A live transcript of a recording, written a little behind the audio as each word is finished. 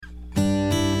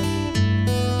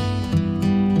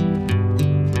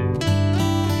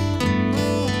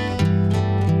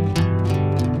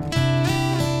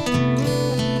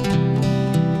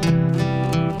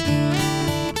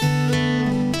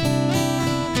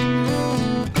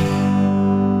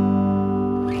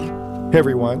Hey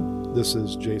everyone, this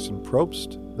is Jason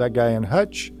Probst, that guy in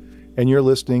Hutch, and you're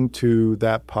listening to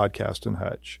That Podcast in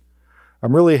Hutch.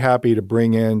 I'm really happy to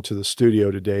bring into the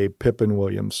studio today Pippin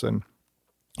Williamson.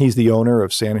 He's the owner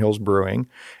of Sandhills Brewing,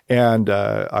 and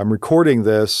I'm recording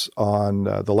this on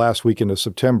the last weekend of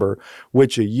September,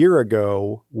 which a year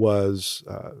ago was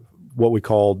what we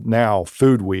call now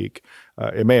Food Week.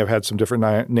 It may have had some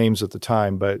different names at the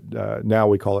time, but now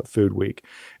we call it Food Week.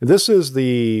 This is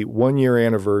the 1-year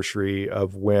anniversary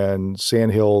of when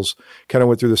Sandhills kind of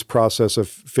went through this process of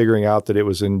figuring out that it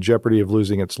was in jeopardy of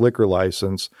losing its liquor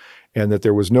license and that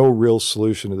there was no real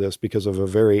solution to this because of a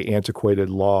very antiquated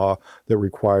law that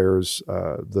requires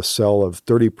the sale of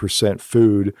 30%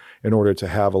 food in order to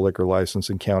have a liquor license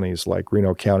in counties like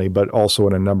Reno County, but also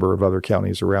in a number of other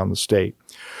counties around the state.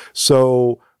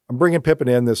 So I'm bringing Pippin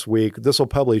in this week. This will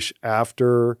publish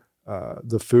after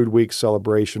the Food Week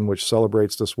celebration, which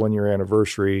celebrates this 1-year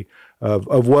anniversary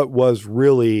of what was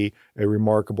really a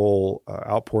remarkable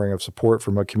outpouring of support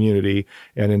from a community,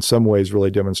 and in some ways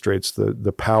really demonstrates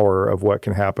the power of what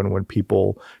can happen when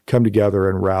people come together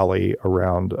and rally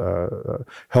around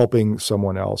helping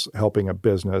someone else, helping a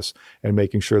business, and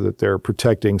making sure that they're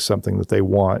protecting something that they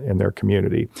want in their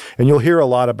community. And you'll hear a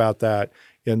lot about that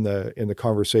in the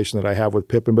conversation that I have with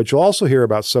Pippin, but you'll also hear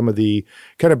about some of the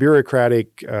kind of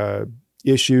bureaucratic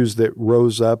issues that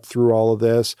rose up through all of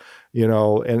this,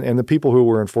 and the people who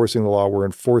were enforcing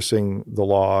the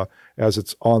law as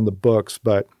it's on the books,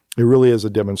 but it really is a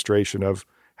demonstration of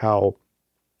how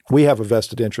we have a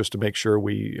vested interest to make sure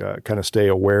we kind of stay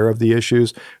aware of the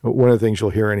issues. One of the things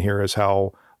you'll hear in here is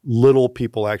how little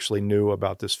people actually knew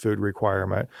about this food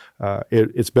requirement.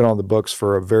 It's been on the books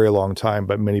for a very long time,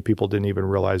 but many people didn't even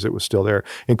realize it was still there,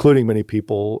 including many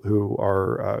people who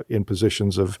are in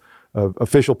positions of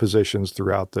official positions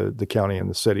throughout the county and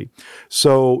the city.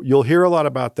 So you'll hear a lot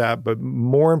about that, but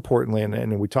more importantly,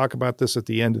 and we talk about this at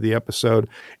the end of the episode,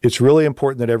 it's really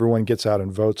important that everyone gets out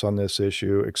and votes on this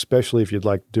issue, especially if you'd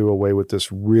like to do away with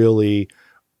this really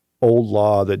old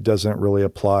law that doesn't really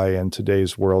apply in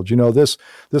today's world. This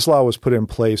law was put in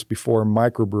place before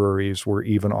microbreweries were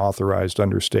even authorized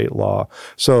under state law.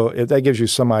 So that gives you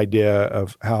some idea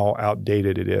of how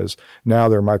outdated it is. Now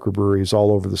there are microbreweries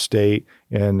all over the state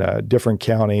in different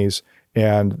counties,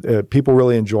 and people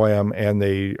really enjoy them, and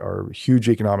they are huge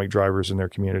economic drivers in their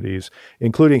communities,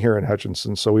 including here in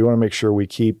Hutchinson. So we want to make sure we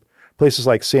keep places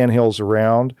like Sandhills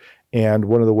around. And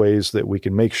one of the ways that we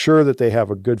can make sure that they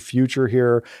have a good future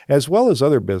here, as well as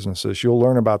other businesses, you'll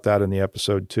learn about that in the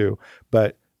episode too.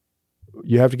 But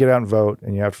you have to get out and vote,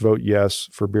 and you have to vote yes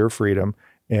for beer freedom.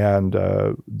 And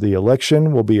the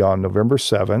election will be on November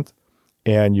 7th,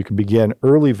 and you can begin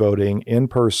early voting in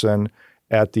person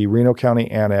at the Reno County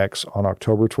Annex on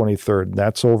October 23rd.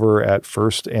 That's over at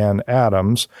First and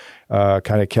Adams,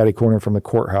 kind of catty corner from the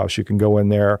courthouse. You can go in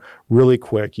there really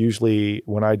quick. Usually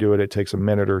when I do it, it takes a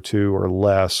minute or two or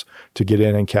less to get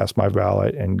in and cast my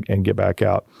ballot and get back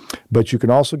out. But you can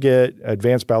also get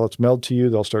advance ballots mailed to you.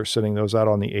 They'll start sending those out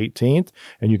on the 18th,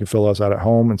 and you can fill those out at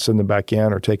home and send them back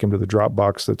in or take them to the drop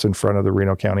box that's in front of the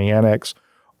Reno County Annex.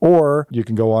 Or you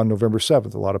can go on November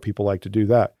 7th. A lot of people like to do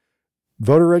that.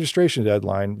 Voter registration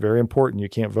deadline, very important. You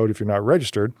can't vote if you're not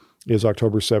registered, is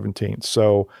October 17th.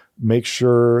 So make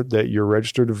sure that you're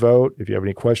registered to vote. If you have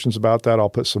any questions about that,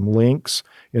 I'll put some links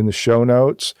in the show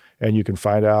notes, and you can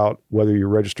find out whether you're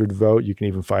registered to vote. You can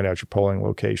even find out your polling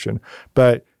location.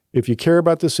 But if you care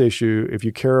about this issue, if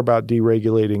you care about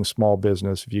deregulating small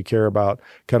business, if you care about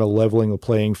kind of leveling the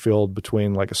playing field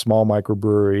between like a small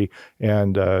microbrewery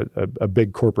and a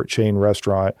big corporate chain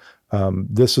restaurant,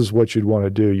 this is what you'd want to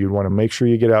do. You'd want to make sure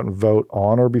you get out and vote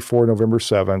on or before November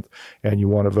 7th, and you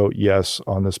want to vote yes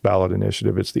on this ballot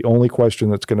initiative. It's the only question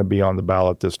that's going to be on the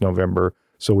ballot this November,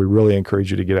 so we really encourage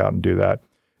you to get out and do that.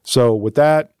 So with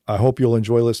that, I hope you'll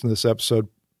enjoy listening to this episode.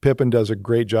 Pippin does a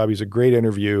great job. He's a great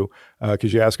interview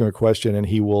because you ask him a question and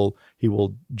he will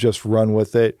just run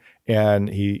with it. And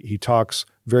he talks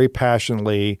very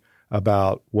passionately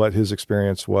about what his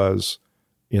experience was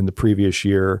in the previous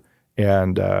year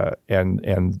and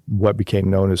what became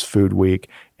known as Food Week.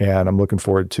 And I'm looking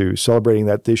forward to celebrating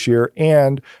that this year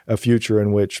and a future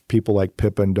in which people like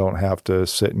Pippin don't have to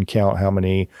sit and count how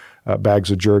many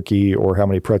bags of jerky or how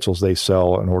many pretzels they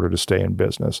sell in order to stay in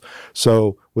business.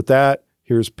 So with that,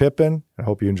 here's Pippin. I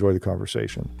hope you enjoy the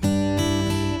conversation.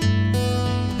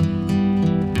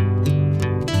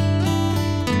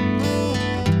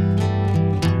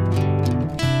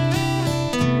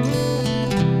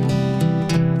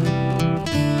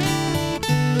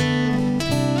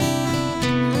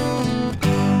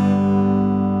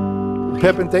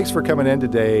 Pippin, thanks for coming in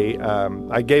today.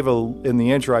 In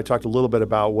the intro, I talked a little bit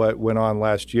about what went on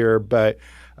last year, but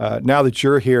now that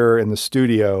you're here in the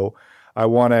studio, I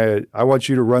want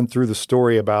you to run through the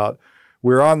story about,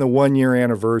 we're on the 1-year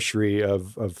anniversary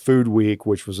of Food Week,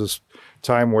 which was this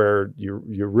time where you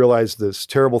realized this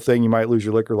terrible thing, you might lose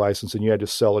your liquor license, and you had to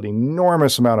sell an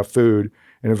enormous amount of food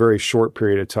in a very short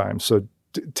period of time. So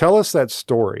tell us that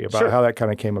story about how that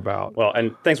kind of came about. Well,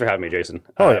 and thanks for having me, Jason.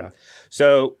 Yeah.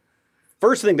 So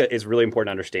first thing that is really important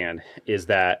to understand is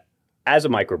that as a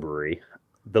microbrewery,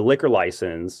 the liquor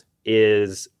license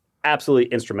is absolutely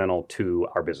instrumental to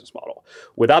our business model.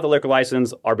 Without the liquor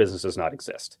license, our business does not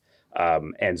exist.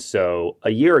 And so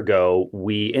a year ago,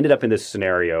 we ended up in this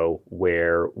scenario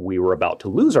where we were about to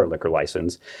lose our liquor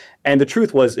license. And the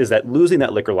truth is that losing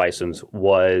that liquor license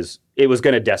was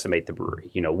going to decimate the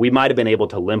brewery. You know, we might have been able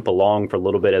to limp along for a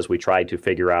little bit as we tried to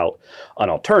figure out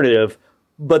an alternative,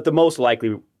 but the most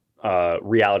likely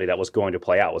reality that was going to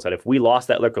play out was that if we lost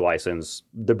that liquor license,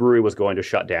 the brewery was going to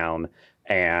shut down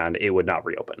and it would not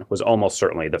reopen. It was almost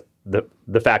certainly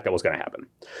the fact that was going to happen.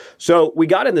 So we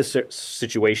got in this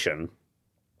situation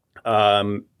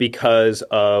because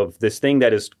of this thing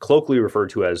that is colloquially referred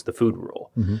to as the food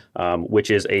rule, which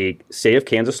is a state of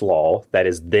Kansas law that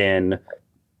is then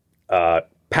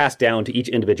passed down to each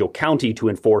individual county to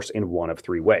enforce in one of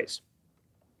three ways.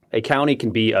 A county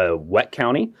can be a wet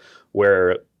county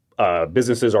where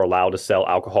businesses are allowed to sell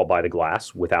alcohol by the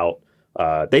glass without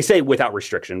they say without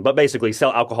restriction, but basically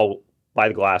sell alcohol by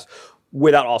the glass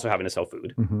without also having to sell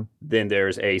food. Then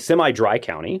there's a semi-dry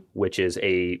county, which is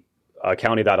a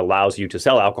county that allows you to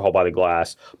sell alcohol by the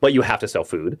glass, but you have to sell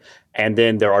food. And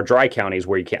then there are dry counties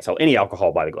where you can't sell any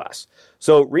alcohol by the glass.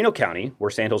 So Reno County,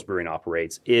 where Sandhills Brewing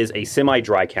operates, is a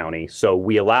semi-dry county. So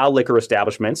we allow liquor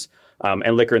establishments,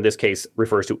 and liquor in this case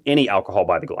refers to any alcohol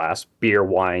by the glass, beer,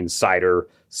 wine, cider,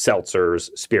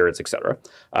 seltzers, spirits, etc.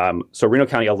 So Reno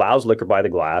County allows liquor by the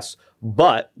glass,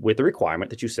 but with the requirement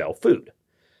that you sell food.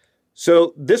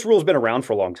 So this rule has been around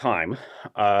for a long time.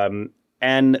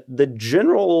 And the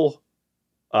general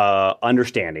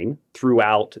understanding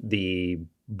throughout the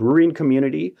brewing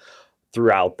community,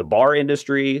 throughout the bar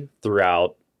industry,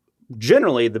 throughout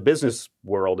generally the business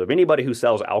world of anybody who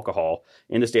sells alcohol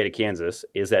in the state of Kansas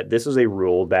is that this is a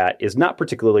rule that is not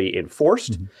particularly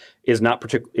enforced, is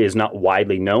not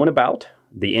widely known about.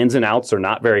 The ins and outs are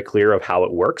not very clear of how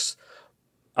it works.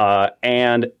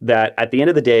 And that at the end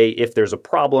of the day, if there's a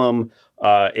problem,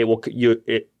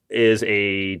 it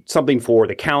is something for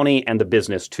the county and the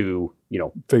business to,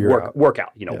 work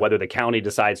out, whether the county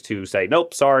decides to say,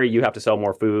 nope, sorry, you have to sell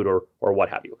more food or what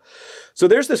have you. So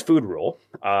there's this food rule.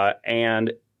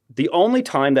 And the only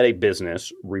time that a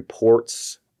business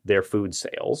reports their food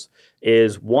sales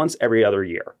is once every other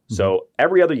year. So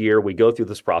every other year we go through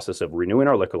this process of renewing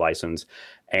our liquor license,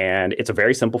 and it's a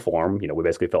very simple form. We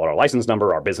basically fill out our license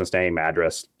number, our business name,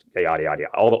 address, yada, yada,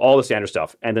 yada, all the standard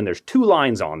stuff. And then there's 2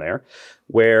 lines on there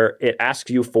where it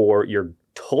asks you for your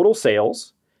total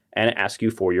sales and it asks you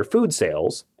for your food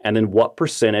sales, and then what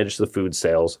percentage the food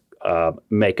sales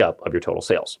make up of your total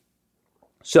sales.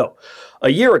 So a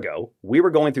year ago, we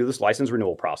were going through this license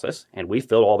renewal process, and we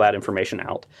filled all that information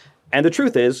out. And the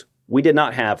truth is, we did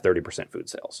not have 30% food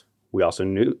sales. We also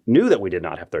knew that we did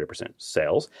not have 30%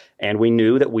 sales, and we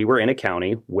knew that we were in a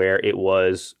county where it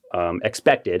was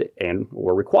expected and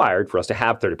or required for us to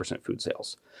have 30% food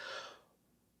sales.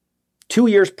 2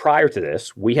 years prior to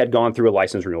this, we had gone through a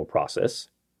license renewal process,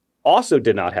 also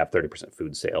did not have 30%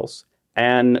 food sales,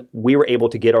 and we were able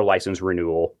to get our license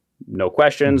renewal. No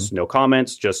questions, no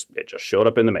comments, it just showed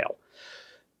up in the mail.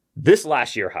 This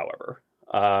last year, however,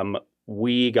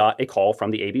 we got a call from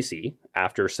the ABC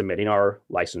after submitting our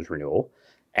license renewal,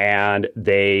 and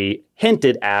they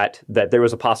hinted at that there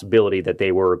was a possibility that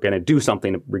they were going to do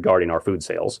something regarding our food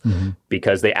sales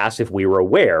because they asked if we were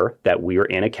aware that we were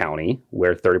in a county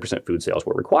where 30% food sales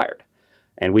were required.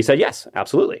 And we said, yes,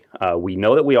 absolutely. We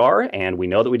know that we are, and we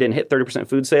know that we didn't hit 30%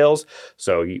 food sales.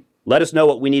 So let us know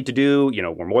what we need to do.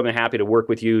 We're more than happy to work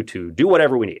with you to do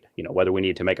whatever we need. Whether we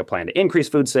need to make a plan to increase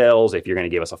food sales, if you're going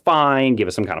to give us a fine, give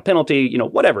us some kind of penalty,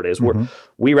 whatever it is.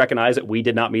 We recognize that we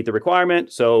did not meet the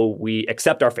requirement, so we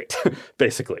accept our fate,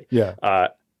 basically. Yeah.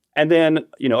 And then,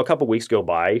 a couple weeks go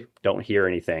by, don't hear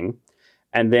anything.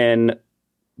 And then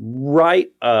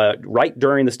right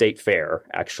during the state fair,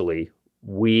 actually,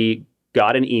 we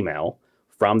got an email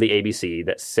from the ABC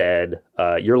that said,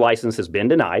 your license has been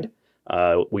denied.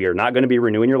 We are not going to be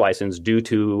renewing your license due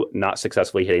to not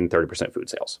successfully hitting 30% food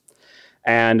sales.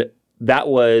 And that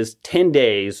was 10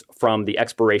 days from the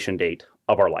expiration date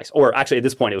of our license. Or actually, at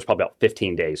this point, it was probably about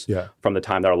 15 days from the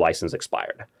time that our license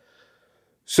expired.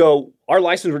 So our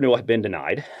license renewal had been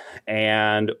denied,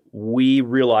 and we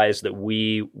realized that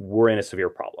we were in a severe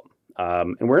problem.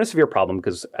 And we're in a severe problem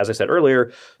because, as I said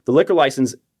earlier, the liquor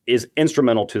license is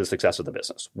instrumental to the success of the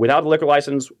business. Without a liquor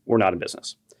license, we're not in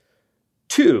business.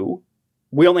 2,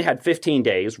 we only had 15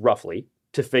 days, roughly,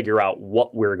 to figure out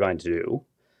what we were going to do.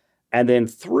 And then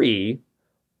 3,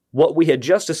 what we had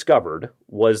just discovered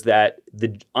was that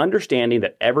the understanding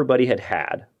that everybody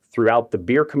had throughout the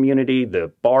beer community,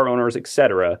 the bar owners,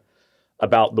 etc.,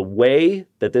 about the way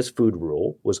that this food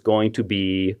rule was going to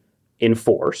be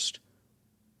enforced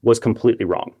was completely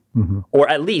wrong.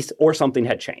 Or something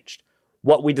had changed.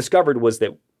 What we discovered was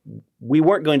that we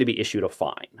weren't going to be issued a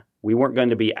fine. We weren't going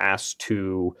to be asked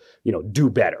to, do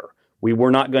better. We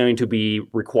were not going to be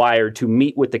required to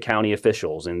meet with the county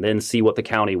officials and then see what the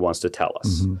county wants to tell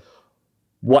us.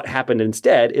 What happened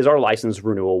instead is our license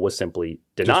renewal was simply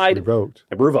denied. Just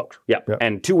revoked. Yeah.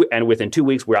 And within 2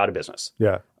 weeks, we're out of business.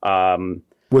 Yeah.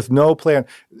 With no plan.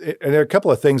 And there are a couple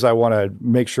of things I want to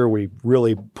make sure we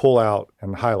really pull out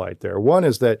and highlight there. One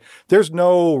is that there's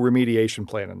no remediation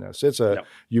plan in this. It's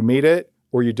you meet it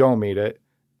or you don't meet it.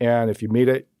 And if you meet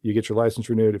it, you get your license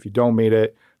renewed. If you don't meet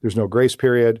it, there's no grace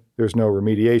period. There's no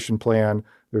remediation plan.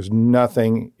 There's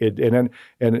nothing. And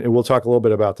we'll talk a little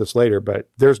bit about this later, but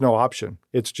there's no option.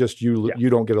 It's just you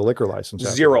don't get a liquor license.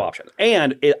 Zero option.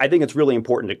 And I think it's really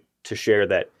important to share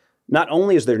that not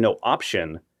only is there no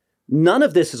option, none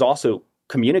of this is also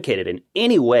communicated in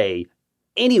any way,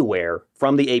 anywhere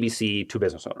from the ABC to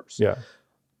business owners. Yeah.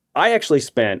 I actually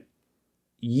spent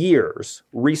years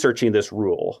researching this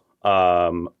rule,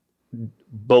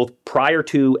 both prior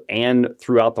to and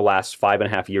throughout the last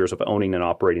 5.5 years of owning and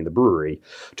operating the brewery,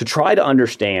 to try to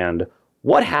understand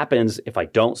what happens if I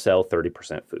don't sell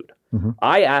 30% food.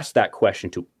 I asked that question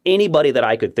to anybody that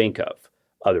I could think of,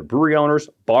 other brewery owners,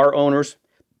 bar owners,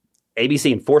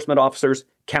 ABC enforcement officers,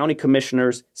 county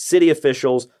commissioners, city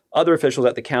officials, other officials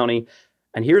at the county.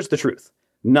 And here's the truth.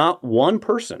 Not one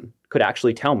person could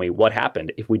actually tell me what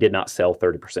happened if we did not sell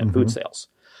 30% food sales.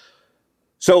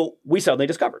 So we suddenly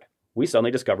discovered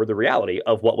the reality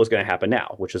of what was going to happen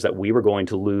now, which is that we were going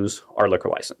to lose our liquor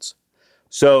license.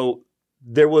 So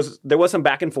there was some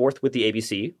back and forth with the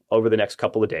ABC over the next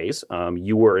couple of days.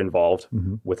 You were involved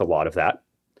with a lot of that.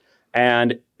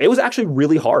 And it was actually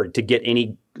really hard to get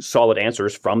any solid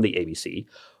answers from the ABC.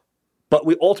 But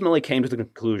we ultimately came to the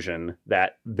conclusion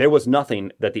that there was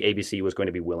nothing that the ABC was going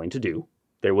to be willing to do.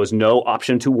 There was no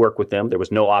option to work with them. There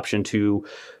was no option to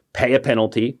pay a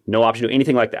penalty, no option to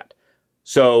anything like that.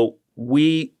 So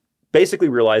we basically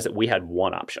realized that we had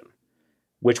one option,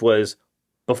 which was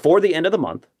before the end of the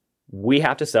month, we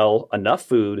have to sell enough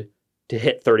food to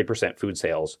hit 30% food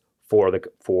sales for the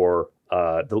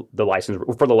license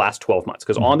for the last 12 months.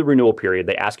 Because on the renewal period,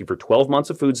 they ask you for 12 months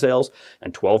of food sales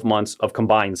and 12 months of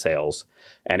combined sales,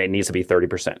 and it needs to be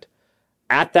 30%.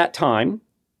 At that time,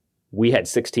 we had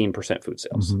 16% food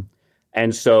sales.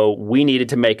 And so we needed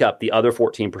to make up the other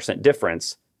 14%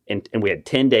 difference, and we had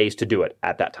 10 days to do it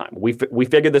at that time. We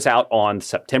figured this out on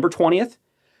September 20th,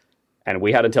 and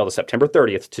we had until the September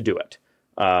 30th to do it.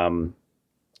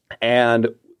 And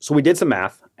so we did some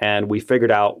math, and we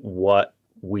figured out what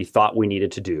we thought we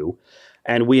needed to do.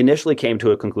 And we initially came to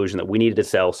a conclusion that we needed to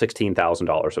sell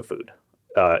 $16,000 of food,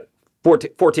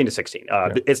 14 to 16.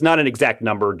 It's not an exact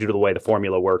number due to the way the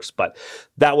formula works, but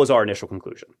that was our initial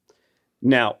conclusion.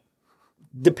 Now,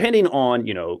 depending on,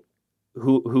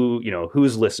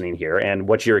 who's listening here and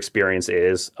what your experience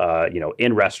is,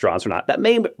 in restaurants or not, that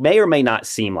may or may not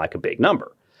seem like a big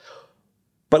number.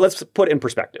 But let's put it in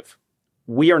perspective.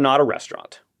 We are not a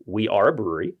restaurant. We are a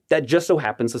brewery that just so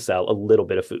happens to sell a little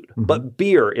bit of food. But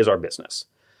beer is our business.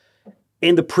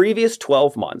 In the previous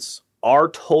 12 months, our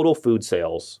total food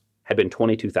sales had been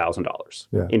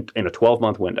 $22,000 in a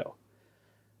 12-month window.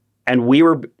 And we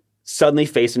were suddenly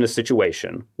facing a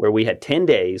situation where we had 10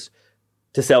 days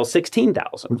to sell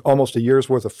 $16,000. Almost a year's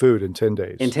worth of food in 10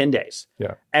 days. In 10 days.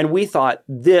 Yeah. And we thought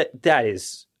that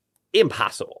is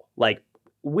impossible. Like,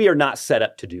 we are not set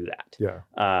up to do that. Yeah.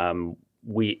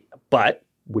 But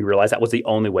we realized that was the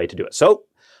only way to do it. So,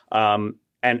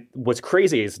 and what's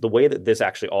crazy is the way that this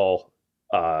actually all,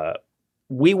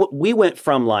 we went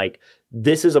from like,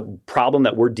 this is a problem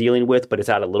that we're dealing with, but it's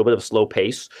at a little bit of a slow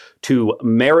pace, to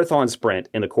marathon sprint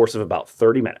in the course of about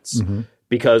 30 minutes.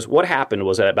 Because what happened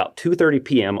was at about 2:30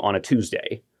 p.m. on a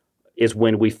Tuesday is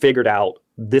when we figured out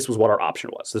this was what our option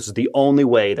was. This is the only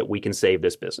way that we can save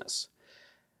this business.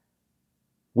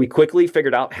 We quickly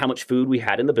figured out how much food we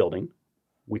had in the building.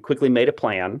 We quickly made a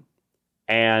plan,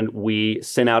 and we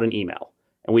sent out an email.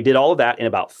 And we did all of that in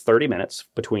about 30 minutes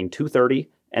between 2:30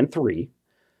 and 3.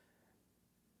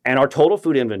 And our total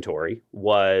food inventory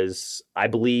was, I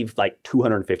believe, like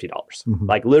 $250. Mm-hmm.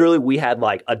 Like literally we had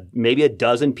like maybe a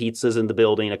dozen pizzas in the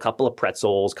building, a couple of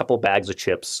pretzels, a couple of bags of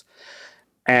chips.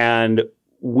 And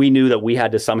we knew that we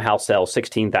had to somehow sell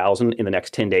 16,000 in the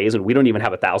next 10 days. And we don't even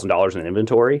have $1,000 in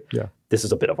inventory. Yeah. This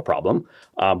is a bit of a problem.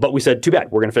 But we said, too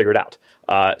bad, we're going to figure it out.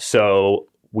 So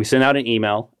we sent out an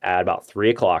email at about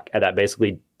 3:00, and that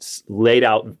basically laid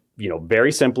out,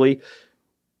 very simply,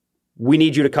 we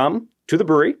need you to come to the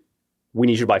brewery, we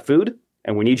need you to buy food,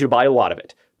 and we need you to buy a lot of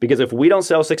it. Because if we don't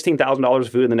sell $16,000 of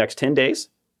food in the next 10 days,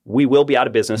 we will be out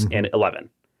of business in 11.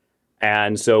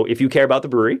 And so if you care about the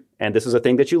brewery, and this is a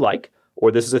thing that you like, or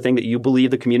this is a thing that you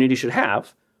believe the community should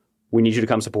have, we need you to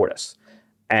come support us.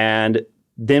 And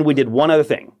then we did one other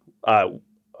thing.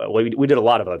 We did a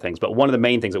lot of other things, but one of the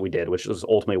main things that we did, which was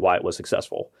ultimately why it was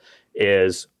successful,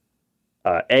 is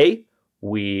I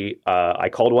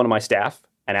called one of my staff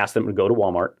and asked them to go to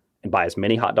Walmart and buy as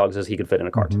many hot dogs as he could fit in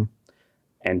a cart. Mm-hmm.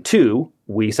 And 2,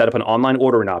 we set up an online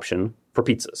ordering option for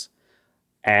pizzas.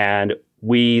 And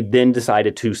we then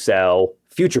decided to sell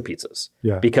future pizzas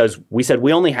because we said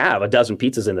we only have a dozen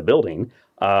pizzas in the building.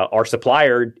 Our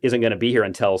supplier isn't going to be here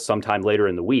until sometime later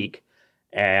in the week.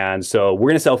 And so we're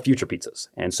going to sell future pizzas.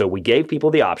 And so we gave people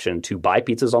the option to buy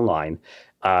pizzas online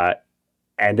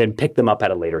and then pick them up at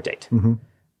a later date. Mm-hmm.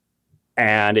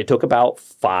 And it took about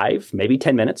 5, maybe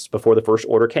 10 minutes before the first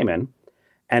order came in.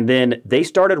 And then they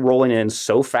started rolling in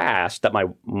so fast that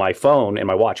my phone and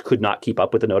my watch could not keep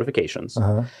up with the notifications.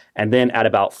 Uh-huh. And then at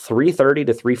about 3:30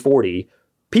 to 3:40,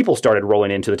 people started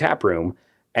rolling into the tap room.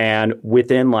 And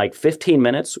within like 15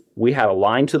 minutes, we had a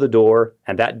line to the door,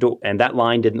 and that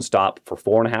line didn't stop for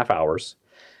 4.5 hours.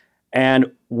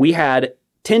 And we had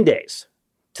 10 days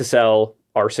to sell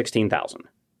our 16,000.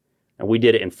 And we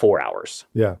did it in 4 hours.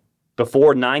 Yeah.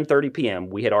 Before 9:30 p.m.,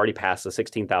 we had already passed the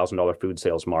 $16,000 food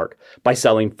sales mark by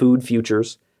selling food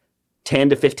futures, $10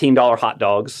 to $15 hot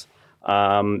dogs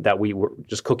that we were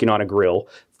just cooking on a grill.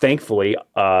 Thankfully,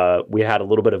 we had a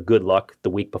little bit of good luck the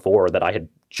week before that I had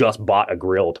just bought a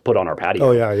grill to put on our patio.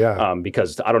 Oh, yeah.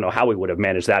 Because I don't know how we would have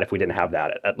managed that if we didn't have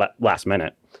that at last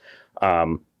minute.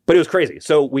 But it was crazy.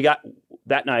 So we got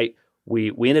that night,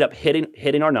 we ended up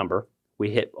hitting our number. We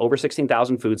hit over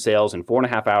 16,000 food sales in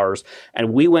 4.5 hours.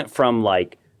 And we went from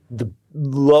like the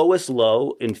lowest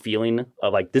low in feeling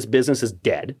of like, this business is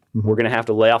dead. Mm-hmm. We're going to have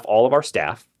to lay off all of our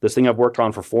staff. This thing I've worked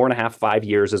on for 4.5, 5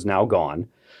 years is now gone.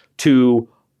 To,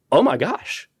 oh my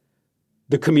gosh,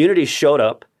 the community showed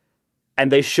up,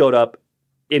 and they showed up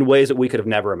in ways that we could have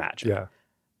never imagined. Yeah.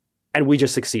 And we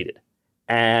just succeeded.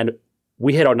 And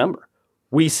we hit our number.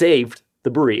 We saved the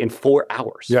brewery in 4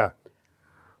 hours. Yeah.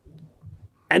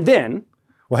 And then...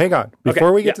 Well, hang on.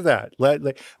 Before we get to that,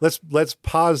 let's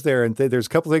pause there. And there's a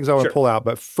couple things I want to pull out.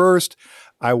 But first,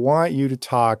 I want you to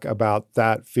talk about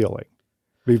that feeling.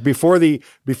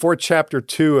 Before chapter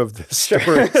 2 of this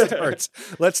story starts,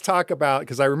 let's talk about,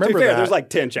 because I remember that. There's like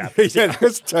 10 chapters.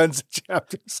 There's tons of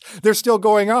chapters. They're still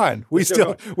going on. We're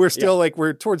still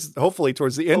hopefully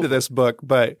towards the end of this book,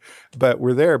 but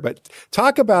we're there. But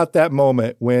talk about that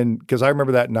moment because I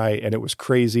remember that night, and it was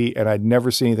crazy, and I'd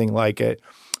never seen anything like it.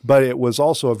 But it was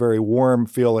also a very warm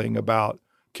feeling about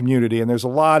community. And there's a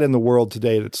lot in the world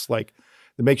today that's like,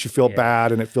 it makes you feel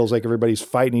bad, and it feels like everybody's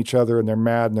fighting each other and they're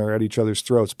mad and they're at each other's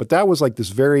throats. But that was like this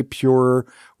very pure,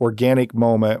 organic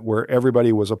moment where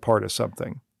everybody was a part of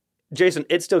something. Jason,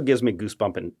 it still gives me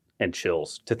goosebumps and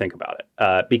chills to think about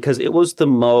it because it was the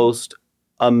most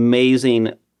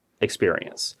amazing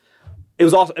experience. It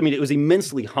was also, it was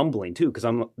immensely humbling too, because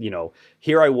I'm,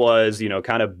 here I was,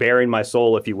 kind of bearing my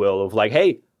soul, if you will, of like,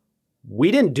 hey,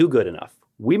 we didn't do good enough.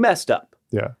 We messed up.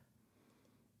 Yeah.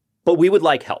 But we would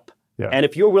like help. Yeah. And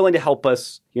if you're willing to help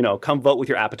us, come vote with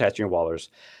your appetites and your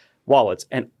wallets.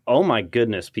 And oh my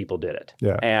goodness, people did it.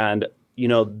 Yeah. And,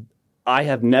 I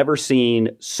have never seen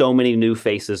so many new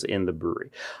faces in the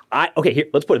brewery. Here,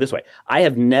 let's put it this way. I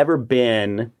have never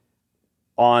been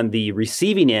on the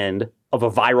receiving end of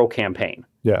a viral campaign.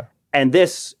 Yeah. And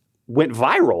this went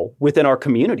viral within our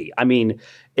community.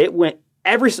 It went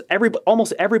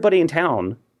almost everybody in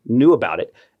town knew about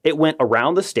it. It went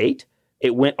around the state.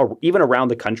 It went even around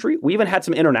the country. We even had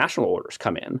some international orders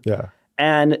come in. Yeah.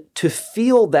 And to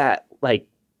feel that like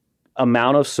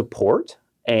amount of support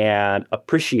and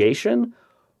appreciation,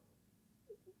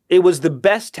 it was the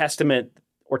best testament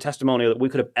or testimonial that we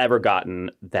could have ever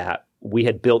gotten that we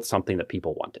had built something that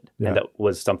people wanted and that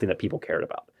was something that people cared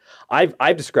about.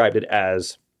 I've described it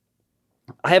as,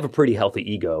 I have a pretty healthy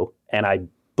ego, and I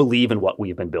believe in what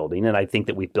we've been building, and I think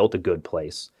that we've built a good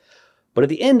place. But at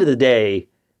the end of the day,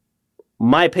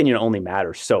 my opinion only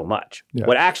matters so much. Yeah.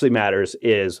 What actually matters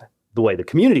is the way the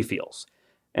community feels.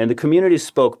 Yeah. And the community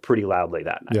spoke pretty loudly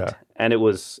that night. Yeah. And it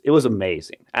was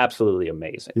amazing. Absolutely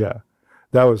amazing. Yeah.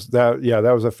 That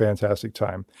was a fantastic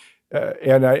time.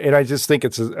 And I just think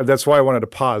that's why I wanted to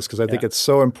pause, because I think it's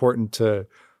so important to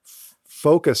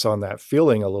focus on that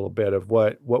feeling a little bit of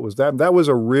what was that. That was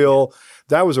a real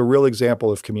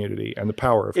example of community and the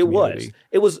power of community.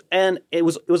 It was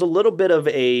a little bit of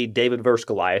a David versus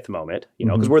Goliath moment,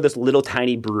 because we're this little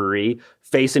tiny brewery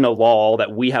facing a law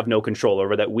that we have no control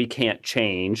over, that we can't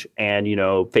change, and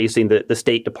facing the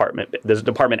state department, there's a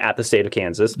department at the state of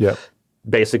Kansas,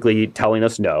 basically telling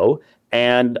us no,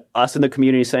 and us in the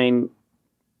community saying,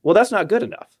 well, that's not good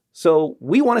enough. So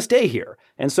we want to stay here,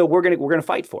 and so we're gonna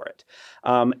fight for it.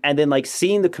 And then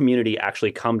seeing the community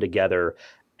actually come together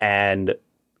and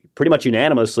pretty much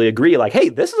unanimously agree, hey,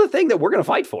 this is a thing that we're gonna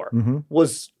fight for,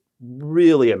 was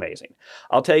really amazing.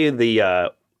 I'll tell you,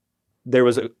 there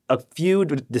was a few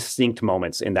distinct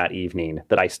moments in that evening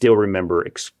that I still remember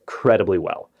incredibly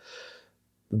well.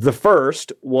 The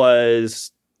first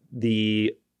was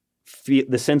the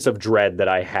sense of dread that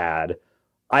I had.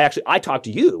 I talked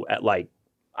to you at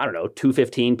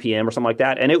 2:15 p.m. or something like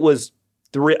that. And it was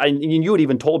you had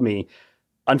even told me,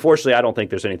 unfortunately, I don't think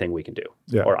there's anything we can do.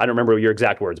 Yeah. Or I don't remember your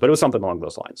exact words, but it was something along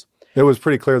those lines. It was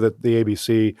pretty clear that the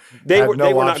ABC had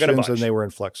no options and they were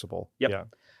inflexible. Yep. Yeah.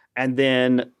 And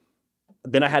then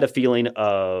I had a feeling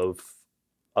of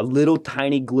a little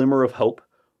tiny glimmer of hope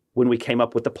when we came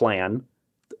up with the plan,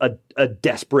 a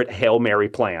desperate Hail Mary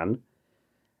plan.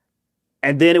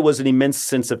 And then it was an immense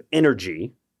sense of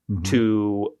energy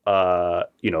to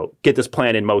get this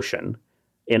plan in motion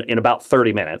in about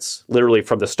 30 minutes. Literally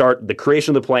from the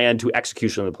creation of the plan to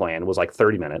execution of the plan was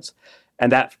 30 minutes.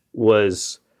 And that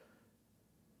was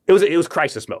it was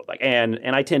crisis mode. And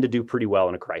I tend to do pretty well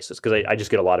in a crisis because I just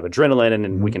get a lot of adrenaline,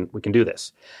 and we can do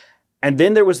this. And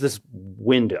then there was this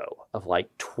window of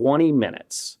 20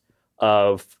 minutes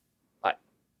of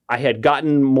I had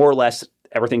gotten more or less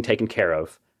everything taken care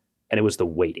of, and it was the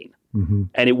waiting.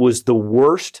 And it was the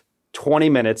worst 20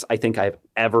 minutes I think I've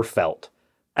ever felt,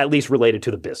 at least related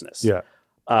to the business. Yeah.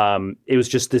 It was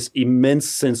just this immense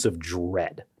sense of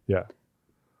dread. Yeah.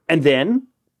 And then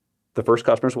the first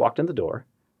customers walked in the door,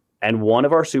 and one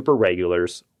of our super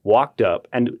regulars walked up,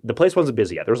 and the place wasn't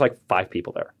busy yet. There was 5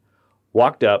 people there.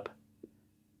 Walked up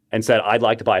and said, I'd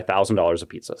like to buy $1,000 of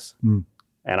pizzas,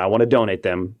 and I want to donate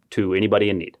them to anybody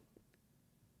in need.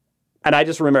 And I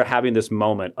just remember having this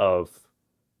moment of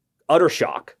utter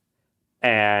shock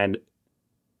and,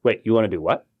 wait, you want to do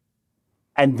what?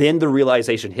 And then the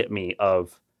realization hit me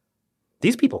of,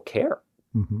 these people care,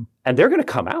 and they're going to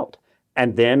come out.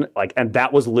 And then, and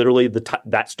that was literally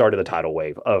that started the tidal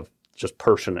wave of just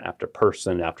person after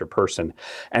person after person.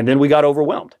 And then we got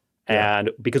overwhelmed. And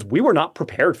because we were not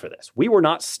prepared for this, we were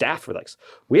not staffed for this.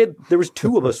 There was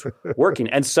 2 of us working,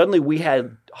 and suddenly we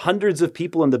had hundreds of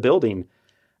people in the building,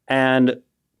 and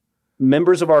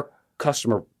members of our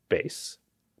customer base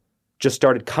just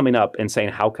started coming up and saying,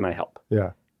 how can I help?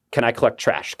 Yeah. Can I collect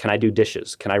trash? Can I do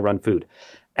dishes? Can I run food?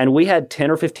 And we had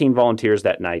 10 or 15 volunteers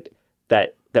that night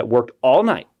that worked all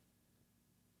night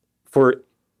for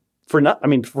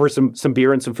some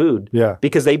beer and some food. Yeah.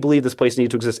 Because they believed this place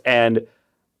needed to exist. And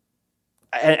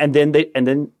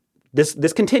then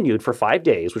this continued for 5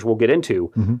 days, which we'll get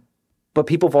into. But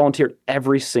people volunteered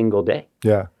every single day.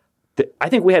 Yeah. I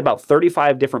think we had about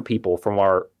 35 different people from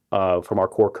our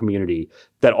core community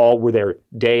that all were there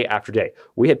day after day.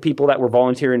 We had people that were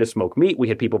volunteering to smoke meat. We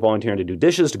had people volunteering to do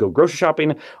dishes, to go grocery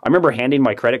shopping. I remember handing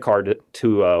my credit card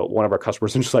to one of our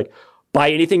customers and just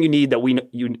buy anything you need that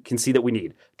you can see that we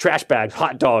need. Trash bags,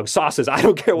 hot dogs, sauces. I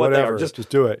don't care what Whatever. they are. Just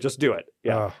do it. Just do it.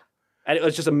 Yeah. And it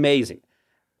was just amazing.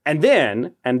 And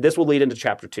then, and this will lead into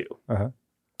chapter 2.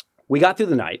 We got through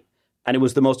the night, and it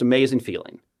was the most amazing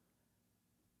feeling.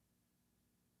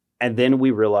 And then we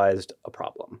realized a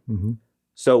problem.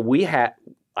 So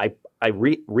I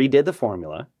redid the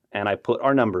formula, and I put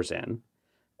our numbers in,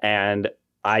 and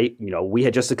we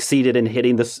had just succeeded in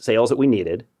hitting the sales that we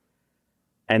needed.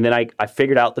 And then I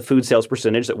figured out the food sales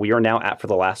percentage that we are now at for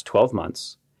the last 12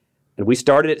 months. And we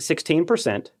started at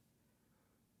 16%,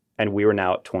 and we were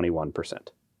now at 21%.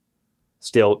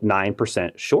 Still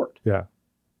 9% short. Yeah.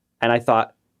 And I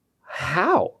thought,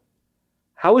 how?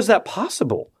 How is that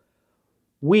possible?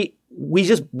 We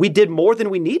did more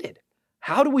than we needed.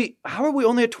 How are we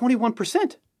only at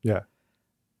 21%? Yeah.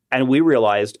 And we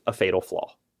realized a fatal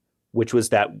flaw, which was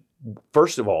that,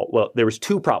 first of all, there was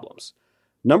 2 problems.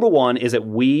 Number one is that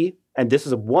and this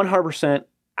is a 100%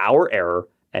 our error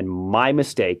and my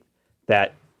mistake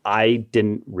that I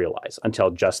didn't realize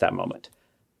until just that moment,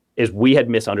 is we had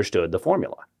misunderstood the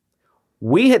formula.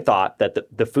 We had thought that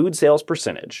the food sales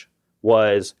percentage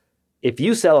was if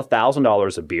you sell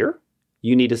 $1,000 of beer,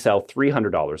 you need to sell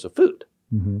 $300 of food.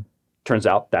 Mm-hmm. Turns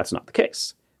out that's not the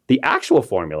case. The actual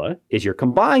formula is your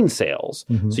combined sales.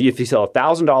 Mm-hmm. So if you sell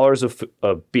 $1,000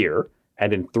 of beer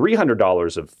and then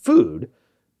 $300 of food,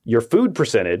 your food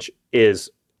percentage is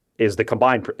the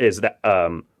combined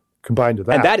combined to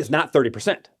that. And that is not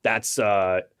 30%. That's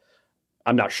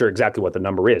I'm not sure exactly what the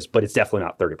number is, but it's definitely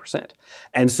not 30%.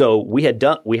 And so we had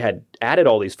added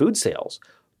all these food sales,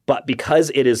 but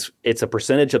because it's a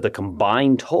percentage of the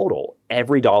combined total,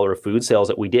 every dollar of food sales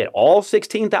that we did, all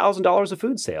 $16,000 of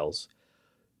food sales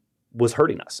was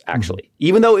hurting us, actually. Mm-hmm.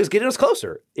 Even though it was getting us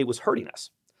closer, it was hurting us.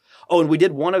 Oh, and we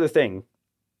did one other thing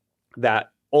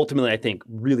that ultimately I think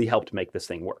really helped make this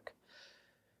thing work.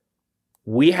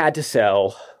 We had to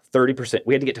sell 30%.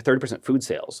 We had to get to 30% food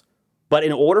sales. But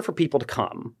in order for people to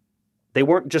come, they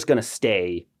weren't just going to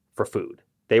stay for food.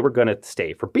 They were going to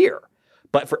stay for beer.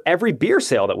 But for every beer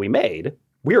sale that we made,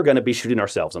 we were going to be shooting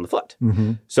ourselves in the foot.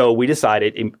 Mm-hmm. So we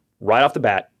decided right off the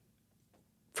bat,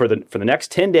 for the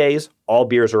next 10 days, all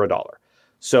beers are $1.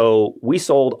 So we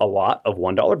sold a lot of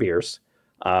 $1 beers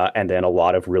and then a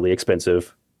lot of really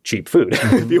expensive cheap food,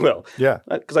 if you will. Yeah.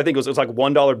 Because I think it was like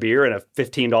 $1 beer and a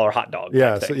 $15 hot dog.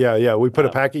 Yeah. So, yeah. We put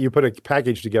you put a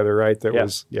package together, right? That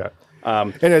was.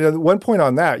 And at one point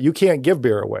on that, you can't give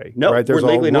beer away. No, right? There's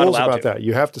we're legally all rules not allowed about that.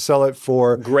 You have to sell it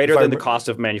for greater than the cost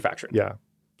of manufacturing. Yeah.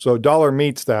 So $1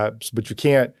 meets that, but you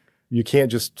can't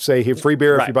just say, hey, free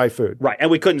beer if you buy food. Right.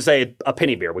 And we couldn't say a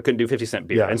penny beer. We couldn't do 50-cent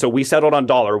beer. Yeah. And so we settled on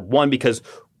 $1, one, because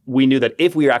we knew that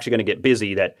if we were actually going to get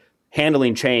busy, that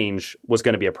handling change was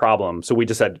going to be a problem. So we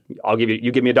just said,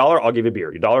 you give me $1, I'll give you a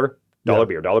beer.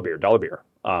 $1,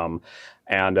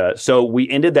 beer. So we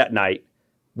ended that night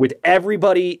with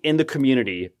everybody in the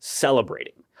community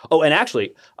celebrating. Oh, and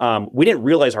actually, we didn't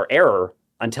realize our error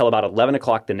until about 11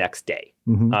 o'clock the next day.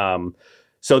 Mm-hmm.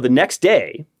 So the next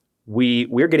day,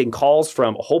 we're getting calls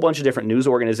from a whole bunch of different news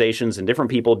organizations and different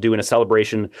people doing a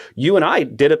celebration. You and I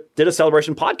did a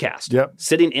celebration podcast,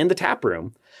 sitting in the tap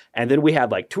room. And then we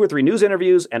had like 2 or 3 news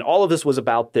interviews, and all of this was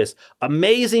about this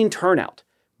amazing turnout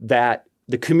that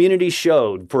the community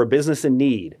showed for a business in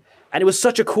need. And it was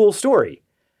such a cool story.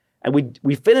 And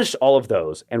we finished all of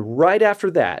those. And right after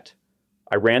that,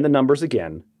 I ran the numbers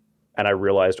again, and I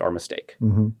realized our mistake,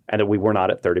 and that we were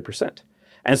not at 30%.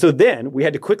 And so then we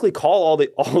had to quickly call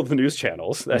all of the news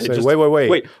channels. That say,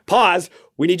 wait, pause.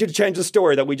 We need you to change the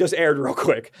story that we just aired real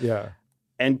quick. Yeah.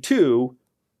 And 2,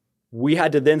 we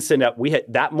had to then send out,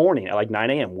 that morning at like 9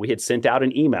 a.m., we had sent out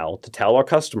an email to tell our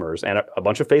customers and a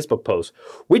bunch of Facebook posts.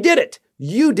 We did it.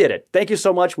 You did it. Thank you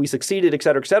so much. We succeeded, et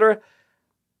cetera, et cetera.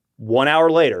 1 hour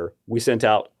later, we sent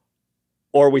out,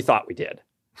 or we thought we did.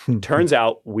 Turns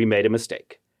out we made a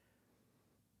mistake.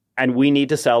 And we need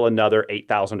to sell another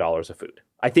 $8,000 of food.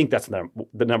 I think that's the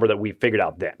number that we figured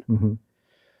out then. Mm-hmm.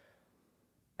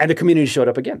 And the community showed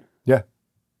up again. Yeah.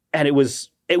 And it was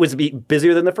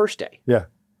busier than the first day. Yeah.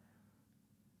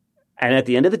 And at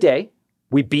the end of the day,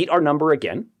 we beat our number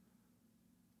again.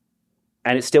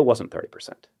 And it still wasn't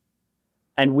 30%.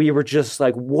 And we were just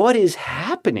like, what is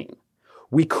happening?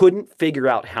 We couldn't figure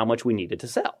out how much we needed to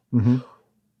sell. Mm-hmm.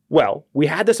 Well, we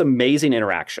had this amazing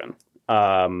interaction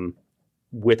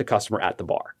with a customer at the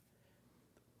bar.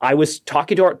 I was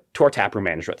talking to our taproom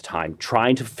manager at the time,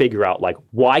 trying to figure out like,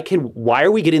 why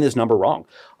are we getting this number wrong?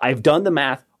 I've done the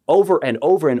math over and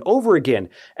over and over again,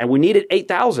 and we needed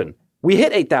 8,000. We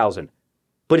hit 8,000,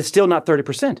 but it's still not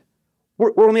 30%.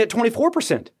 We're only at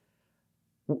 24%.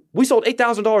 We sold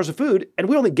 $8,000 of food, and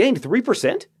we only gained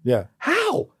 3%? Yeah.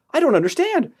 How? I don't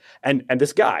understand. And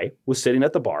this guy was sitting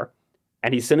at the bar,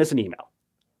 and he sent us an email.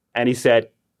 And he said,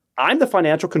 I'm the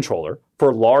financial controller for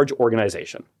a large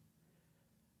organization.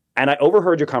 And I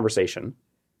overheard your conversation.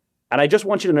 And I just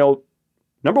want you to know,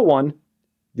 number one,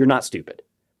 you're not stupid.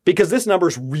 Because this number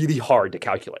is really hard to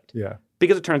calculate. Yeah.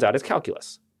 Because it turns out it's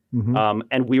calculus. Mm-hmm.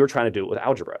 And we were trying to do it with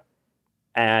algebra.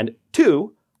 And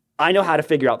 2, I know how to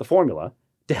figure out the formula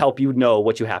to help you know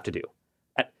what you have to do.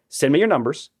 Send me your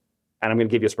numbers, and I'm going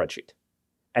to give you a spreadsheet.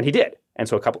 And he did. And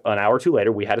so an hour or 2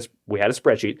 later, we had a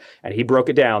spreadsheet, and he broke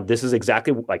it down. This is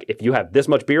exactly like if you have this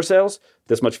much beer sales,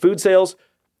 this much food sales,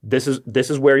 this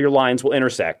is where your lines will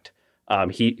intersect.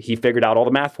 He figured out all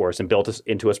the math for us and built us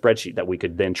into a spreadsheet that we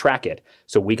could then track it,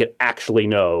 so we could actually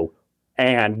know.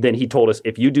 And then he told us,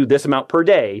 if you do this amount per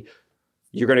day,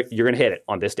 you're gonna hit it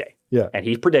on this day. Yeah. And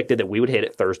he predicted that we would hit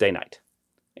it Thursday night,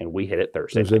 and we hit it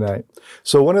Thursday night.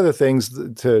 So one of the things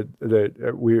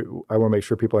that I want to make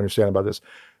sure people understand about this: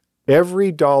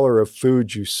 every dollar of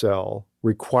food you sell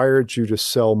required you to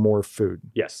sell more food.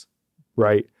 Yes.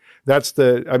 Right.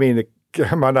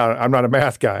 I'm not a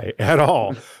math guy at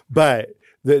all, but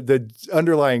the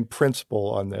underlying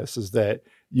principle on this is that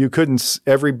you couldn't,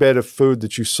 every bit of food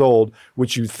that you sold,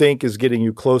 which you think is getting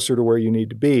you closer to where you need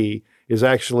to be, is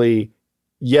actually,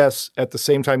 yes, at the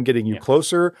same time getting you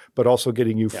closer, but also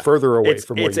getting you further away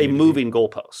from where you need to be. It's a moving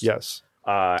goalpost. Yes.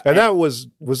 And that was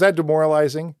that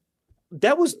demoralizing?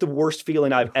 That was the worst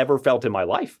feeling I've ever felt in my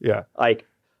life. Yeah. Like,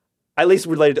 at least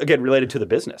related to the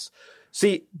business.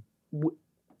 See,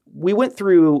 we went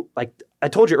through, like I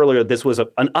told you earlier, this was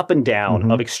an up and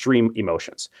down of extreme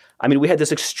emotions. I mean, we had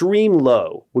this extreme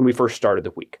low when we first started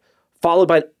the week, followed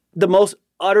by the most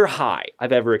utter high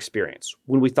I've ever experienced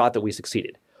when we thought that we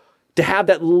succeeded. To have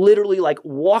that literally like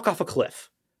walk off a cliff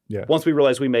once we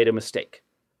realized we made a mistake.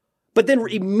 But then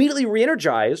immediately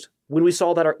re-energized when we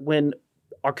saw that when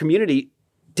our community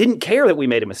didn't care that we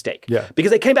made a mistake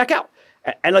because they came back out.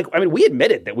 And like, I mean, we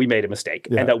admitted that we made a mistake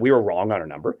and that we were wrong on our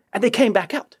number, and they came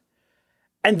back out.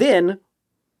 And then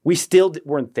we still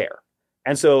weren't there.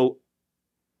 And so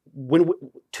when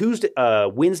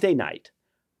Wednesday night,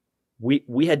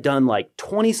 we had done like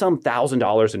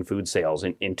 $20,000 in food sales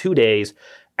in 2 days,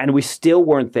 and we still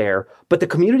weren't there, but the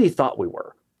community thought we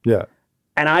were. Yeah.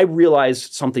 And I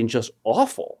realized something just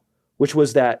awful, which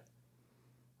was that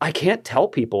I can't tell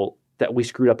people that we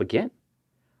screwed up again.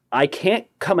 I can't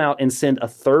come out and send a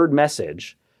third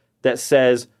message that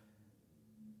says,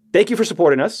 thank you for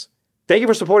supporting us. Thank you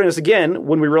for supporting us again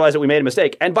when we realized that we made a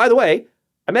mistake. And by the way,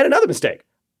 I made another mistake.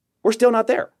 We're still not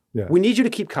there. Yeah. We need you to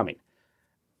keep coming.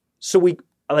 So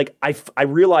I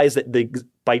realized that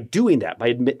by doing that,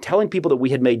 by telling people that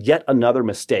we had made yet another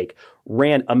mistake,